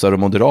sossar och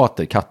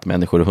moderater,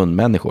 kattmänniskor och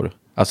hundmänniskor.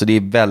 Alltså det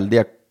är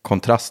väldiga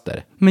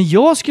kontraster. Men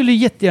jag skulle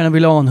jättegärna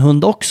vilja ha en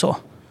hund också.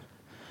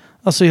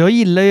 Alltså jag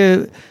gillar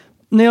ju...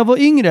 När jag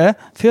var yngre,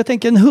 för jag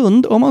tänker en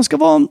hund, om man ska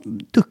vara en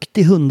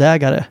duktig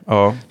hundägare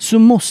så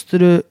måste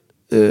du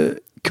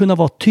kunna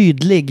vara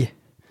tydlig.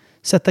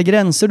 Sätta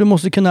gränser, du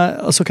måste kunna,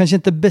 alltså kanske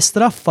inte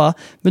bestraffa,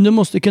 men du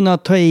måste kunna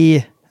ta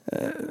i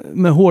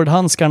med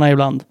hårdhandskarna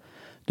ibland.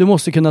 Du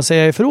måste kunna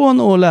säga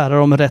ifrån och lära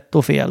dem rätt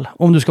och fel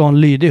om du ska ha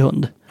en lydig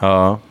hund.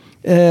 Ja.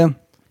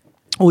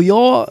 Och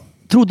jag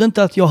trodde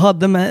inte att jag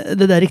hade med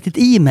det där riktigt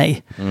i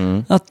mig.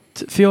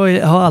 För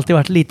jag har alltid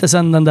varit lite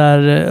sen den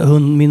där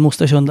min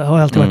mosters hund, har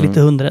jag alltid varit lite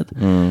hundrädd.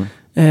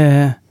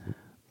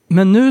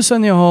 Men nu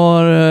sen jag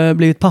har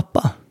blivit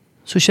pappa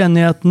så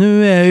känner jag att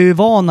nu är jag ju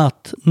van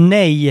att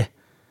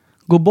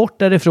gå bort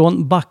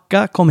därifrån,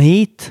 backa, kom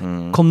hit,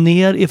 kom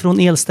ner ifrån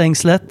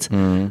elstängslet,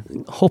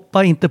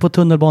 hoppa inte på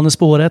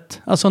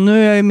tunnelbanespåret. Alltså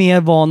nu är jag ju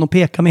mer van att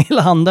peka med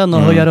hela handen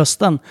och höja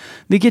rösten.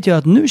 Vilket gör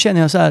att nu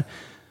känner jag så här,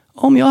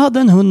 om jag hade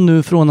en hund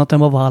nu från att den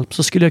var valp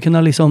så skulle jag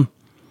kunna liksom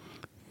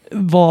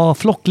vara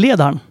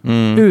flockledaren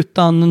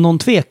utan någon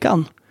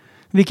tvekan.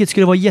 Vilket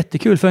skulle vara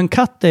jättekul, för en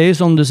katt är ju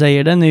som du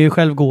säger, den är ju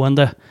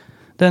självgående.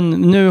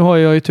 Nu har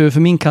jag ju tur, för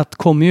min katt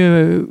kommer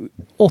ju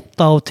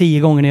 8 av 10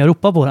 gånger när jag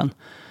ropar på den.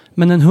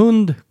 Men en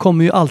hund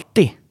kommer ju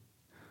alltid.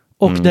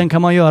 Och den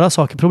kan man göra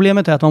saker.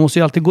 Problemet är att man måste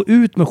ju alltid gå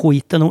ut med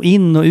skiten och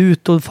in och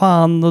ut och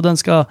fan, och den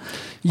ska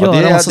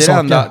göra massa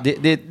saker.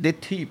 Det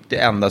är typ det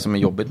enda som är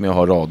jobbigt med att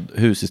ha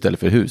radhus istället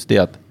för hus. Det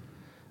är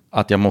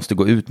att jag måste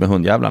gå ut med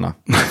hundjävlarna.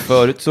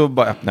 Förut så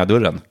bara öppnade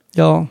jag dörren.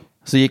 Ja.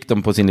 Så gick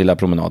de på sin lilla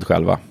promenad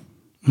själva.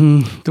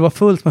 Det var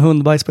fullt med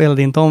hundbajs på hela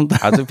din tomt.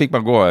 Alltså fick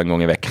man gå en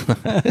gång i veckan.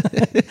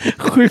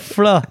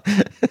 Skyffla.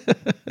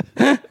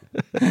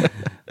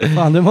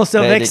 Fan, du måste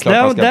ha Nej, växt. det är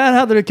klart man ska- Där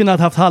hade du kunnat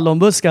haft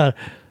hallonbuskar.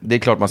 Det är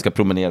klart man ska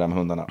promenera med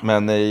hundarna.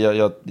 Men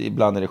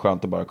ibland är det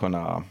skönt att bara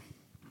kunna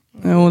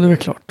Jo, det är väl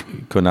klart.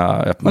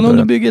 öppna Men om du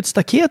dörren. bygger ett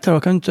staket här då,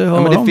 kan du inte ha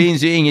Ja, men det dem?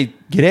 finns ju inget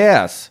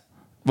gräs.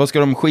 Vad ska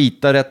de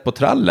skita rätt på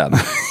trallen?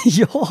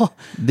 Ja,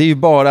 Det är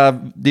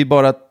ju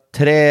bara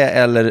trä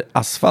eller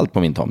asfalt på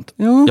min tomt.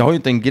 Ja. Jag har ju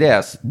inte en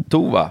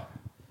grästova.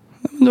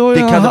 då, Det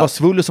kan det vara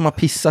Svullo som har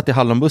pissat i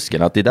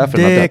hallonbusken. Att det är därför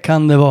den har Det dött.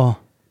 kan det vara.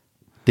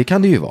 Det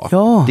kan det ju vara.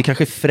 Ja. Det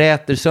kanske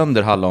fräter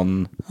sönder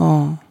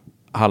Ja.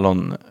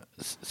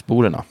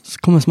 hallonsporerna. Så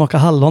kommer smaka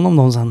hallon om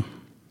dem sen.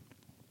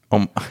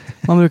 Om...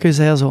 Man brukar ju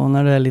säga så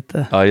när det är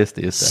lite Ja, just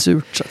det.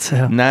 surt så att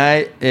säga.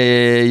 Nej,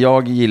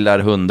 jag gillar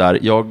hundar.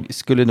 Jag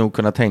skulle nog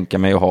kunna tänka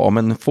mig att ha, om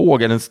en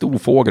stor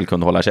fågel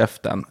kunde hålla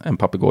käften, en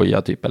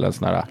papegoja typ, eller en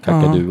sån här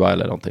kakadua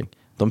eller någonting.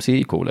 De ser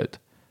ju coola ut.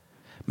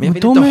 Men jag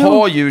vill de inte är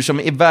ha djur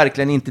som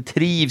verkligen inte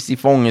trivs i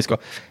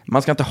fångenskap.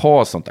 Man ska inte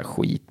ha sånt där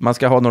skit. Man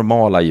ska ha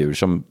normala djur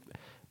som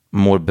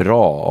mår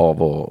bra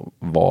av att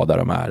vara där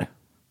de är.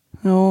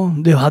 Ja,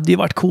 det hade ju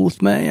varit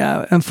coolt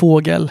med en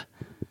fågel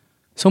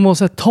som var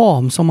så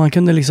tam som man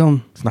kunde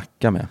liksom...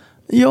 Snacka med.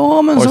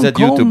 Ja, men Har du som sett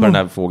kom... YouTube på den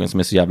här fågeln som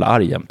är så jävla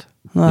arg jämt?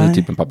 Det är Nej.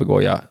 typ en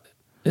papegoja.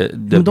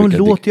 Men de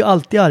låter ju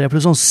alltid arga, för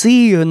de ser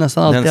ju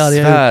nästan alltid Den arga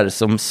ut. svär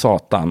som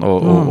satan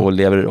och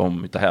lever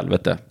om utav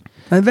helvete.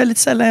 Men väldigt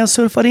sällan jag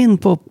surfar in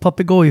på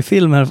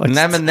papegojfilmer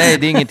faktiskt. Nej,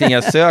 det är ingenting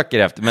jag söker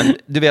efter. Men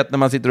du vet när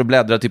man sitter och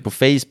bläddrar typ på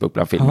Facebook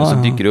bland filmer så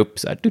dyker det upp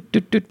så här.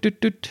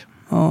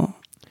 Ja.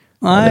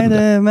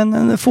 Nej, men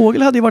en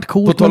fågel hade ju varit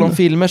coolt. På tal om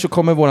filmer så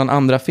kommer våran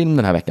andra film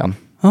den här veckan.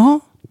 Ja.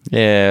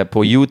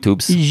 På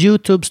YouTubes.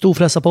 YouTube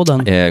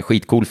Storfräsarpodden.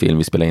 Skitcool film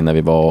vi spelade in när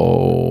vi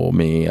var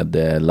med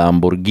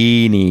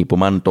Lamborghini på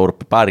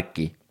Mantorp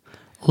Parki.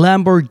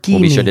 Lamborghini.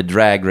 Och vi körde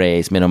drag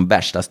race med de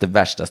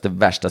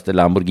värstaste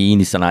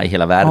Lamborghinisarna i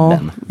hela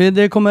världen. Ja,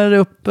 det kommer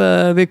upp,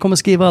 vi kommer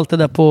skriva allt det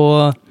där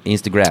på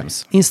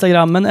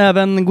Instagram, men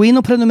även gå in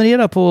och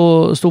prenumerera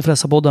på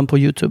Storfräsarpodden på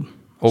YouTube.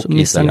 Och så missar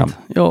Instagram. ni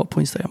inte. Ja, på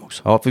Instagram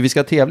också. Ja, för vi ska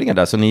ha tävlingar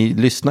där så ni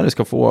lyssnare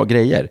ska få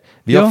grejer.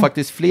 Vi har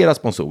faktiskt flera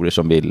sponsorer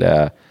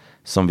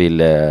som vill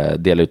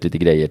dela ut lite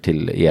grejer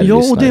till er lyssnare.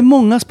 Ja, och det är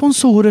många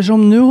sponsorer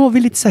som nu har vi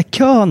lite så här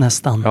kö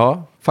nästan.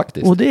 Ja,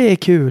 faktiskt. Och det är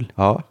kul.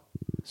 Ja.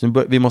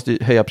 Så vi måste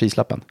höja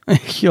prislappen.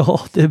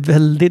 Ja, det är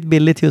väldigt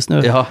billigt just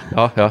nu. Ja.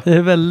 Det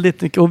är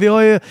väldigt mycket. Och vi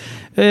har ju,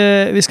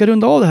 vi ska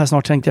runda av det här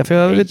snart tänkte jag. För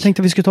jag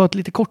tänkte att vi skulle ta ett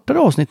lite kortare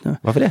avsnitt nu.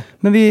 Varför det?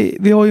 Men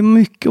vi har ju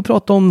mycket att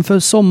prata om för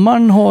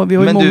sommaren. Vi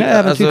har ju många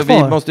äventyr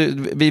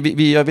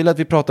kvar. Jag vill att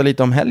vi pratar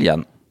lite om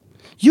helgen.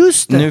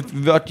 Just det. Nu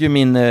vart ju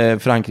min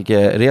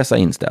Frankrike-resa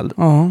inställd.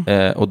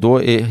 Och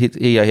då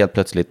är jag helt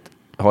plötsligt,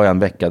 har jag en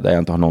vecka där jag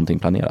inte har någonting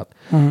planerat.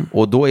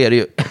 Och då är det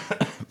ju...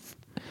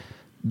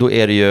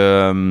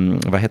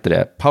 vad heter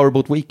det?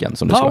 Powerboat Weekend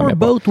som du ska vara med på.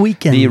 Powerboat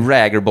Weekend. Det är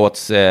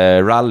Raggerbåts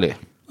rally.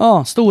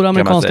 Ja, stora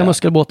amerikanska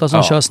muskelbåtar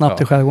som kör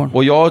snabbt i skärgården.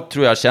 Och jag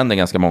tror jag känner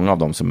ganska många av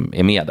dem som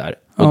är med där.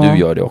 Och du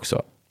gör det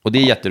också. Och det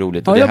är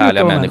jätteroligt. Och det är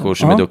härliga människor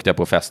som är duktiga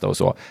på att festa och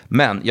så.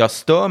 Men jag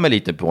stör mig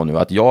lite på nu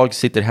att jag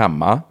sitter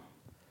hemma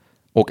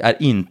och är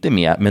inte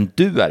med, men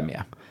du är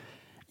med.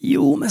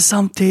 Jo, men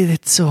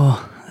samtidigt så...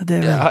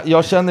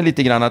 Jag känner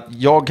lite grann att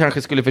jag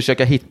kanske skulle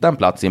försöka hitta en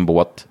plats i en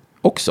båt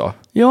också.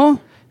 Ja.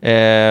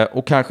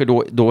 Och kanske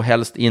då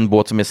helst i en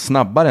båt som är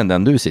snabbare än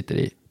den du sitter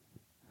i.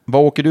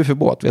 Vad åker du för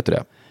båt, vet du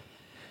det?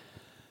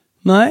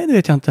 Nej, det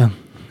vet jag inte.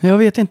 Jag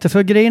vet inte,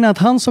 för grejen är att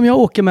han som jag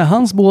åker med,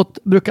 hans båt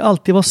brukar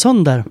alltid vara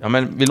sönder. Ja,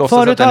 men vi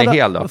låtsas att den är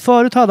hel då.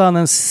 Förut hade han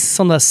en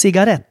sån där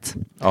cigarett.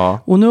 Ja.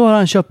 Och nu har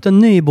han köpt en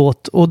ny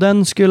båt. Och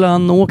den skulle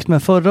han åkt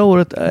med förra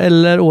året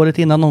eller året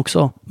innan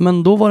också.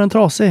 Men då var den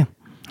trasig.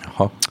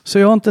 Jaha. Så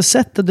jag har inte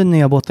sett den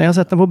nya båten. Jag har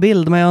sett den på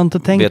bild, men jag har inte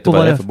tänkt Vet på du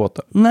vad det är för båt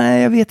då?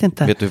 Nej, jag vet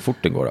inte. Vet du hur fort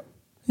den går då?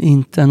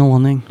 Inte en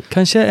aning.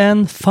 Kanske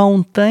en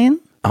Fountain.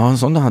 Ja, en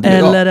sån hade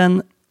eller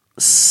en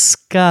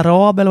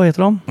Scarab, eller vad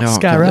heter de? Ja,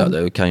 Scarab.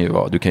 det kan ju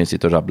vara. Du kan ju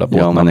sitta och rabbla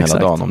båtnamn hela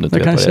dagen om du inte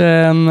vet vad kanske det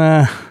är.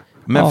 En...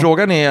 Men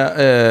frågan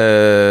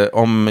är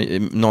om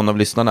någon av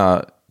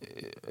lyssnarna...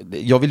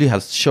 Jag vill ju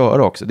helst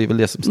köra också. Det är väl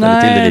det som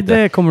ställer till det lite.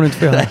 Nej, det kommer du inte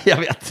få göra. Nej, jag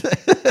vet.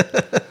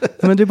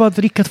 Men det är bara att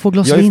dricka 2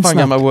 glas vin snabbt. Jag är fan snabbt.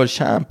 gammal world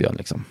champion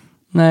liksom.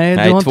 Nej,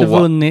 du har inte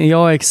vunnit.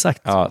 Ja,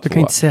 exakt. Ja, du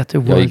kan inte säga att du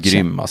är world champion. Jag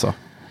är grym alltså.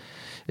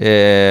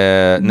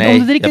 Nej, om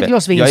du dricker ett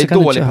glas vin jag så är kan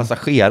du dålig köra.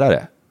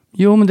 passagerare.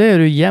 Jo, men det är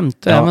du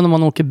jämt. Även om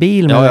man åker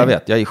bil med Ja, dig. jag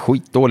vet. Jag är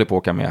skitdålig på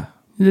att åka med.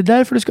 Det är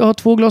därför du ska ha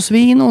 2 glas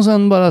vin och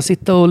sen bara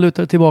sitta och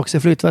luta tillbaka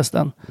i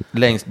flytvästen.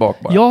 Längst bak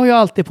bara. Jag har ju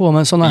alltid på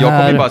mig såna här... Jag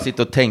kommer ju bara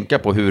sitta och tänka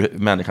på hur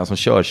människan som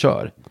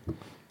kör.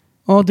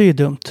 Ja, det är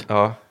dumt.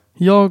 Ja.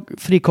 Jag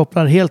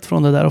frikopplar helt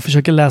från det där och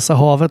försöker läsa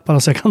havet bara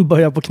så jag kan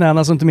börja på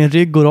knäna så inte min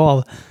rygg går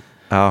av.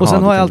 Jaha, och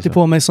sen har jag alltid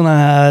på mig såna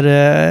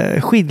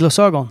här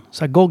skidglasögon,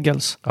 så här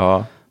goggles.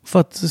 Ja. För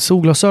att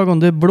solglasögon,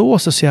 det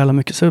blåser så jävla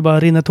mycket så det bara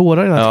rinner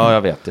tårar hela tiden. Ja,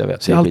 jag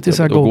vet. Så jag alltid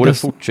så här och går det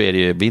goggles. fort så är det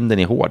ju vinden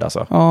är hård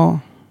alltså. Ja.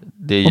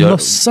 Det Och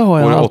mössa har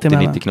jag alltid med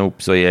mig. 80-90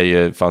 knop så är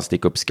ju fan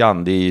stick upp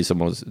skan. Det är ju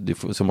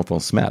som att få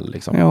en smäll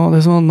liksom. Ja, det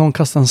är som att någon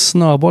kastar en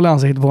snöboll i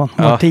ansiktet på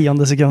en var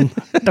 10:e sekund.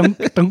 Dunk,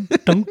 dunk,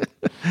 dunk.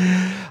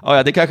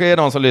 Ja, det kanske är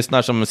någon som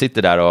lyssnar som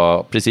sitter där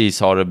och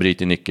precis har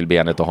brutit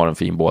nyckelbenet och har en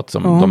fin båt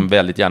som de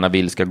väldigt gärna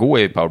vill ska gå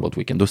i Powerboat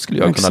Weekend. Då skulle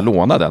jag kunna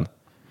låna den.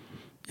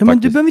 Ja, men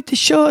du behöver inte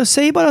köra.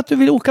 Säg bara att du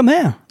vill åka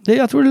med.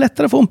 Jag tror det är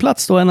lättare att få en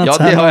plats då än att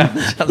det har jag en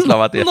känsla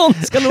av att det är. Någon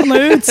ska låna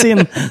ut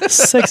sin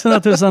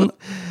 600 000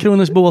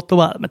 kronors båt och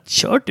bara, men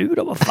kör du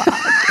då, vad fan?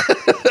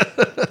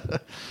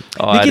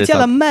 Vilket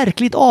jävla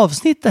märkligt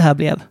avsnitt det här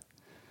blev.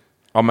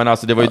 Ja, men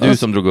alltså det var ju du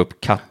som drog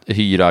upp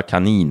hyra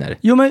kaniner.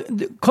 Jo, men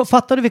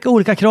fattar du vilka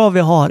olika krav vi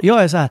har?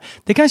 Jag är så här,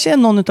 det kanske är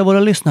någon av våra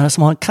lyssnare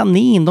som har en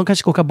kanin. De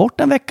kanske ska åka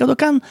bort en vecka. Då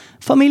kan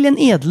familjen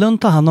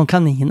Edlund ta hand om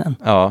kaninen.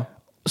 Ja.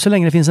 Så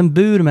länge det finns en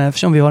bur med,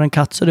 eftersom vi har en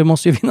katt så det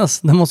måste ju finnas,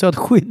 det måste ju ha ett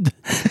skydd.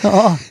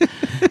 Ja.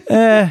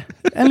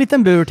 En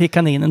liten bur till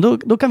kaninen,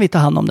 då kan vi ta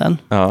hand om den.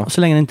 Ja. Och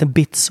så länge den inte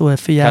bits och är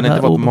för jävla... Kan det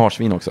inte vara på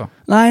marsvin också?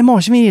 Nej,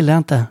 marsvin gillar jag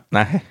inte.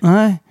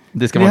 Nej.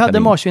 Vi hade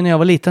marsvin när jag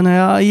var liten och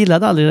jag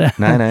gillade aldrig det.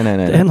 Nej.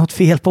 Det är något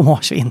fel på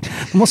marsvin.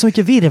 De har så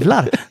mycket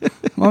virvlar.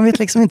 Man vet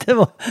liksom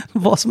inte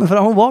vad som är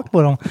fram och bak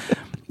på dem.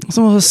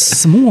 Som har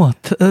små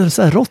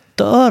så här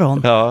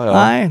råttöron.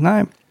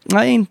 Ja.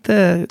 Nej,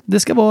 inte. Det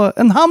ska vara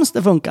en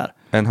hamster funkar.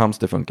 En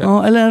hamster funkar.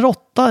 Ja, eller en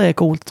råtta är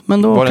coolt.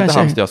 Men då var det kanske...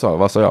 inte hamster jag sa?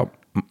 Vad sa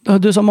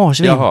jag? Du sa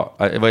marsvin.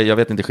 Jaha, jag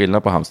vet inte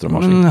skillnad på hamster och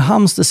marsvin.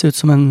 Hamster ser ut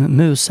som en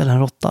mus eller en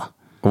råtta.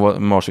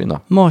 Och marsvin då?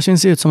 Marsvin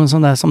ser ut som en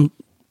sån där som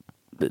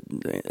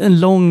en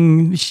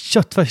lång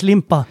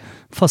köttfärslimpa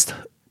fast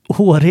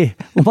hårig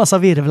och massa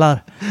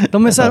virvlar.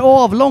 De är så här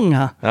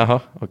avlånga. Jaha,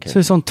 okej. Så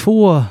det är som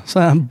två så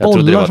här bollar som sitter. Jag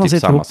trodde det var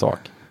typ samma sak.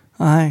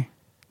 Nej.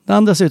 Det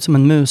andra ser ut som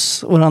en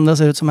mus och det andra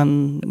ser ut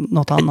som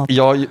något annat.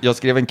 Jag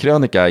skrev en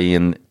krönika i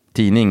en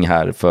tidning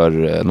här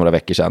för några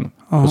veckor sedan.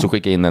 Och så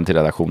skickade jag in den till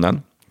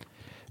redaktionen.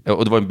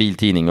 Och det var en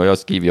biltidning och jag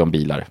skriver ju om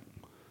bilar.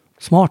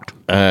 Smart.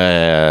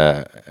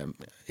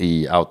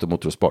 I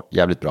automotorsport.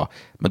 Jävligt bra.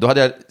 Men då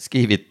hade jag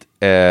skrivit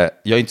jag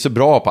är inte så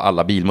bra på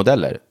alla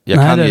bilmodeller. Jag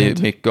kan ju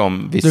mycket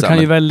om vissa. Du kan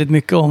ju väldigt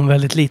mycket om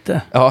väldigt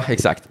lite. Ja,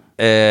 exakt.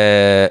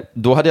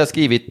 Då hade jag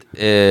skrivit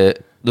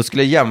då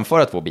skulle jag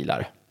jämföra två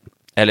bilar.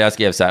 Eller jag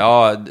skrev så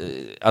här,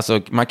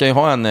 alltså man kan ju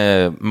ha en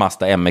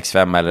Mazda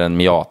MX-5 eller en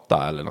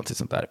Miata eller något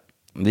sånt där.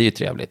 Det är ju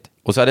trevligt.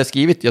 Och så hade jag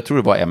skrivit, jag tror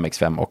det var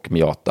MX-5 och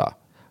Miata.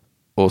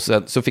 Och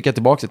sen, så fick jag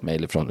tillbaka ett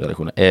mejl från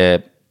redaktionen.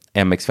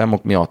 MX-5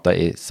 och Miata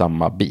är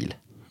samma bil.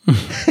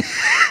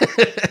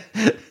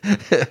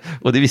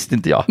 Och det visste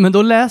inte jag. Men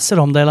då läser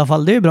de det i alla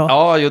fall, det är ju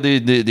bra. Ja,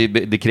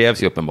 det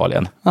krävs ju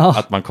uppenbarligen.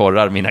 Att man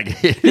korrar mina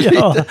grejer.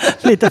 Ja,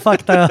 lite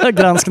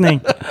faktagranskning.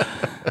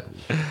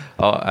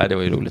 Ja, det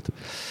var ju roligt.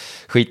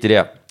 Skit i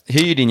det.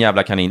 Hyr din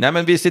jävla kanin. Nej,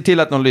 men vi ser till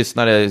att någon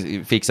lyssnare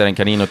fixar en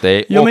kanin åt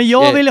dig. Jo, men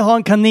jag vill ha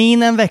en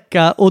kanin en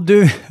vecka och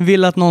du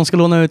vill att någon ska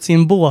låna ut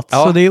sin båt.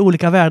 Ja. Så det är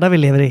olika världar vi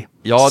lever i.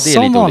 Ja, det är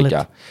som lite vanligt.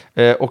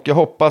 Olika. Och jag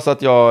hoppas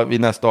att jag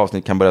vid nästa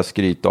avsnitt kan börja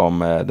skryta om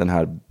den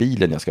här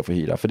bilen jag ska få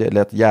hyra. För det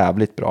lät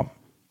jävligt bra.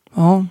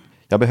 Ja.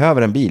 Jag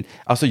behöver en bil.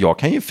 Alltså jag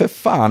kan ju för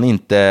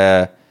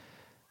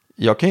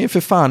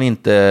fan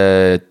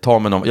inte ta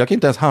med någon. Jag kan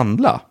inte ens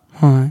handla.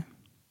 Nej.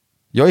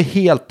 Jag är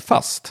helt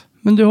fast.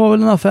 Men du har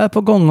väl en affär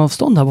på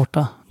gångavstånd här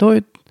borta?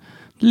 Det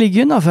ligger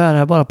ju en affär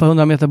här bara på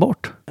 100 meter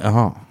bort.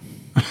 Jaha.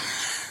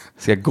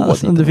 Ska jag gå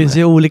dit? Det finns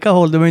ju olika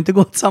håll. Du behöver inte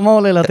gå åt samma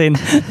håll hela tiden.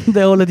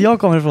 Det hållet jag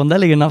kommer ifrån, där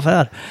ligger en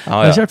affär. Jag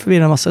har kört förbi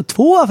en massa.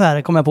 2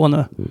 affärer kommer jag på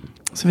nu.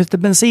 Så finns det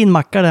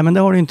bensinmackar där, men det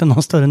har du inte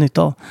någon större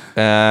nytta av.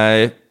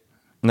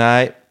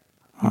 Nej.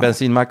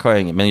 Bensinmack har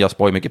jag ingen, men jag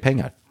sparar ju mycket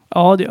pengar.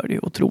 Ja, det gör det ju.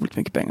 Otroligt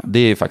mycket pengar. Det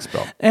är ju faktiskt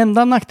bra.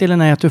 Enda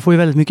nackdelen är att du får ju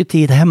väldigt mycket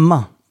tid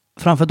hemma.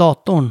 Framför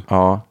datorn.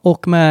 Ja.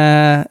 Och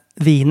med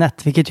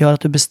vinet, vilket gör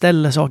att du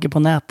beställer saker på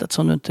nätet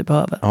som du inte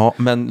behöver. Ja,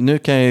 men nu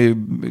kan jag ju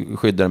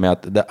skydda dig med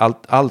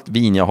att allt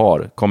vin jag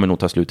har kommer nog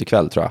ta slut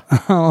ikväll, tror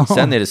jag.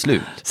 Sen är det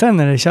slut. Sen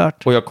är det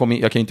kört. Och jag kan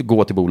ju inte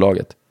gå till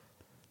bolaget.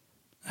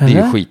 Det är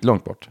ju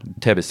skitlångt bort.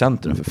 Täby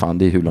centrum för fan,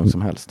 det är hur långt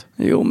som helst.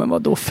 Jo, men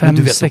vadå,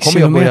 5-6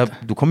 kilometer?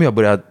 Då kommer jag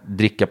börja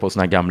dricka på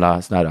såna här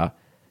gamla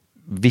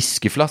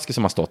whiskyflaskor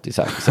som har stått i,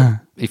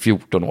 i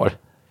 14 år.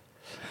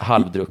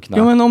 Halvdruckna.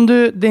 Jo, men om det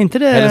är inte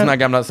det... Eller såna här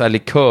gamla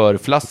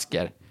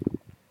likörflaskor.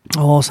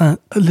 Ja,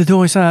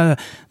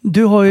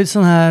 du har ju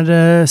sån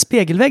här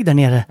spegelvägg där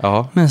nere.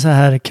 Ja. Med så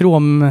här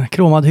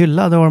kromad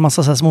hylla. Där har en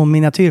massa så här små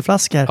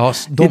miniatyrflaskor. Ja,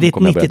 i ditt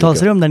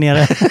 90-talsrum där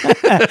nere.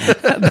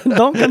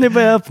 De kan du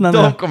börja öppna.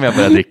 De kommer jag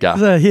börja dricka.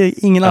 Så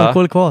här, ingen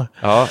alkohol kvar.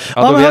 Ja,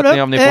 då vet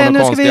ni om ni får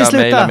någon konstiga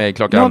mejla mig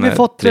klockan. Nu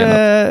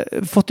har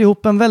vi fått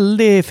ihop en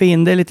väldigt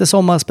fin, det är lite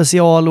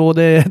sommarspecial och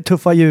det är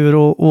tuffa djur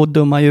och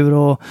dumma djur.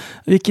 Och,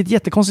 vilket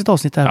jättekonstigt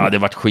avsnitt här. Ja, det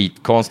har varit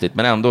skitkonstigt,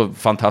 men ändå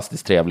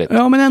fantastiskt trevligt.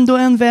 Ja, men ändå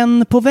en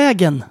vän på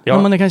vägen. Ja.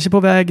 När man är kanske på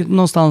väg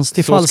någonstans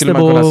till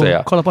Falsterbo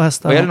och kolla på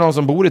hästar. Och är det någon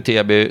som bor i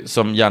Täby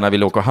som gärna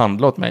vill åka och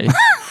handla åt mig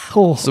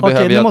så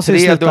behöver jag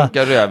 3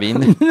 dunkar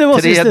rödvin,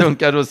 3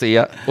 dunkar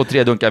rosé och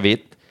 3 dunkar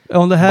vitt. Ja,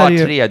 det här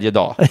var tredje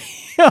dag.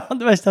 Ja,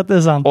 det värsta att det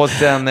är sant. Och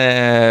sen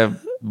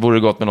vore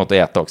gott med något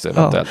att äta också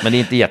eventuellt. Men det är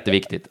inte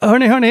jätteviktigt.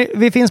 Hörni,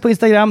 vi finns på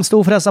Instagram,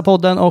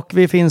 Storfräsarpodden, och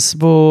vi finns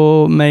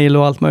på mail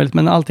och allt möjligt.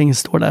 Men allting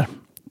står där.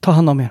 Ta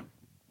hand om er.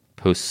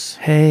 Puss.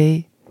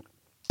 Hej.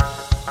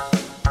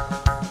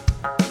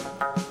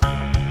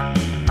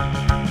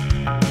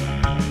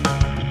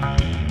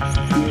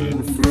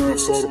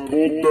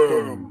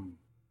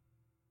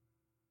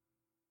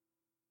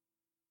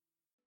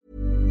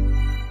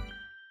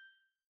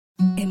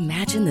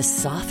 Imagine the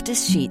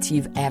softest sheets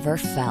you've ever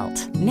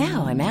felt.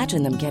 Now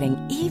imagine them getting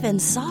even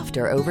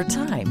softer over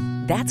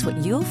time. That's what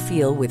you'll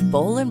feel with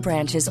Boll &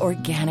 Branch's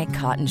organic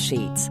cotton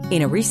sheets.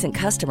 In a recent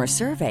customer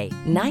survey,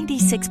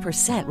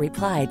 96%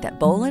 replied that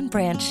Boll &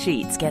 Branch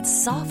sheets get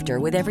softer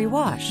with every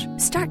wash.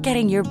 Start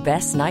getting your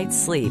best night's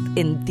sleep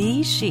in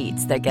these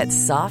sheets that get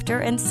softer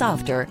and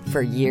softer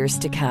for years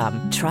to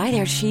come. Try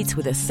their sheets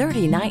with a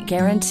 30-night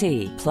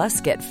guarantee.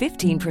 Plus, get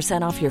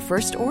 15% off your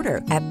first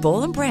order at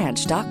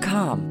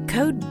bollandbranch.com.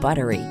 Code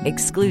BUTTERY.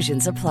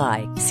 Exclusions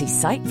apply. See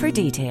site for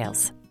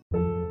details.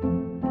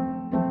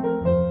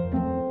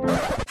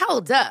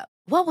 Hold up.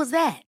 What was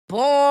that?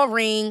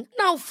 Boring.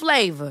 No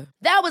flavor.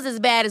 That was as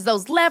bad as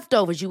those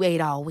leftovers you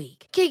ate all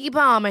week. Keke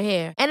Palmer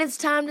here. And it's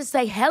time to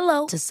say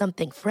hello to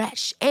something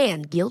fresh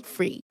and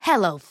guilt-free.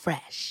 Hello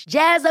Fresh.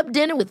 Jazz up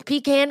dinner with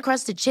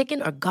pecan-crusted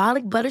chicken or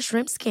garlic butter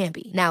shrimp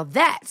scampi. Now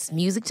that's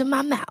music to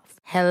my mouth.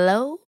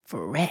 Hello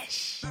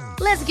Fresh.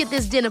 Let's get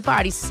this dinner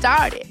party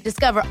started.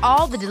 Discover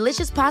all the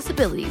delicious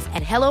possibilities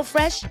at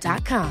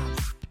HelloFresh.com.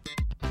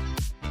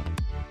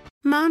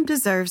 Mom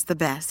deserves the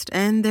best,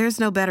 and there's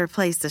no better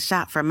place to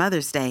shop for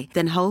Mother's Day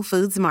than Whole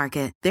Foods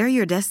Market. They're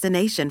your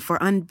destination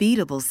for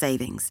unbeatable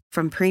savings,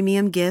 from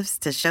premium gifts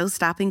to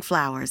show-stopping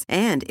flowers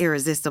and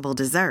irresistible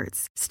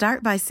desserts.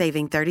 Start by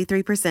saving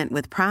 33%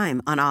 with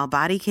Prime on all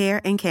body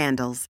care and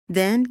candles.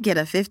 Then get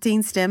a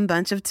 15-stem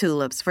bunch of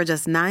tulips for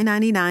just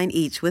 $9.99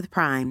 each with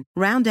Prime.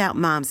 Round out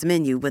Mom's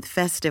menu with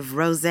festive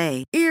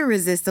rosé,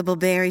 irresistible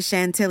berry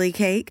chantilly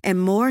cake,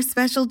 and more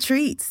special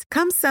treats.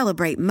 Come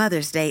celebrate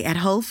Mother's Day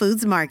at Whole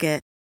Foods Market.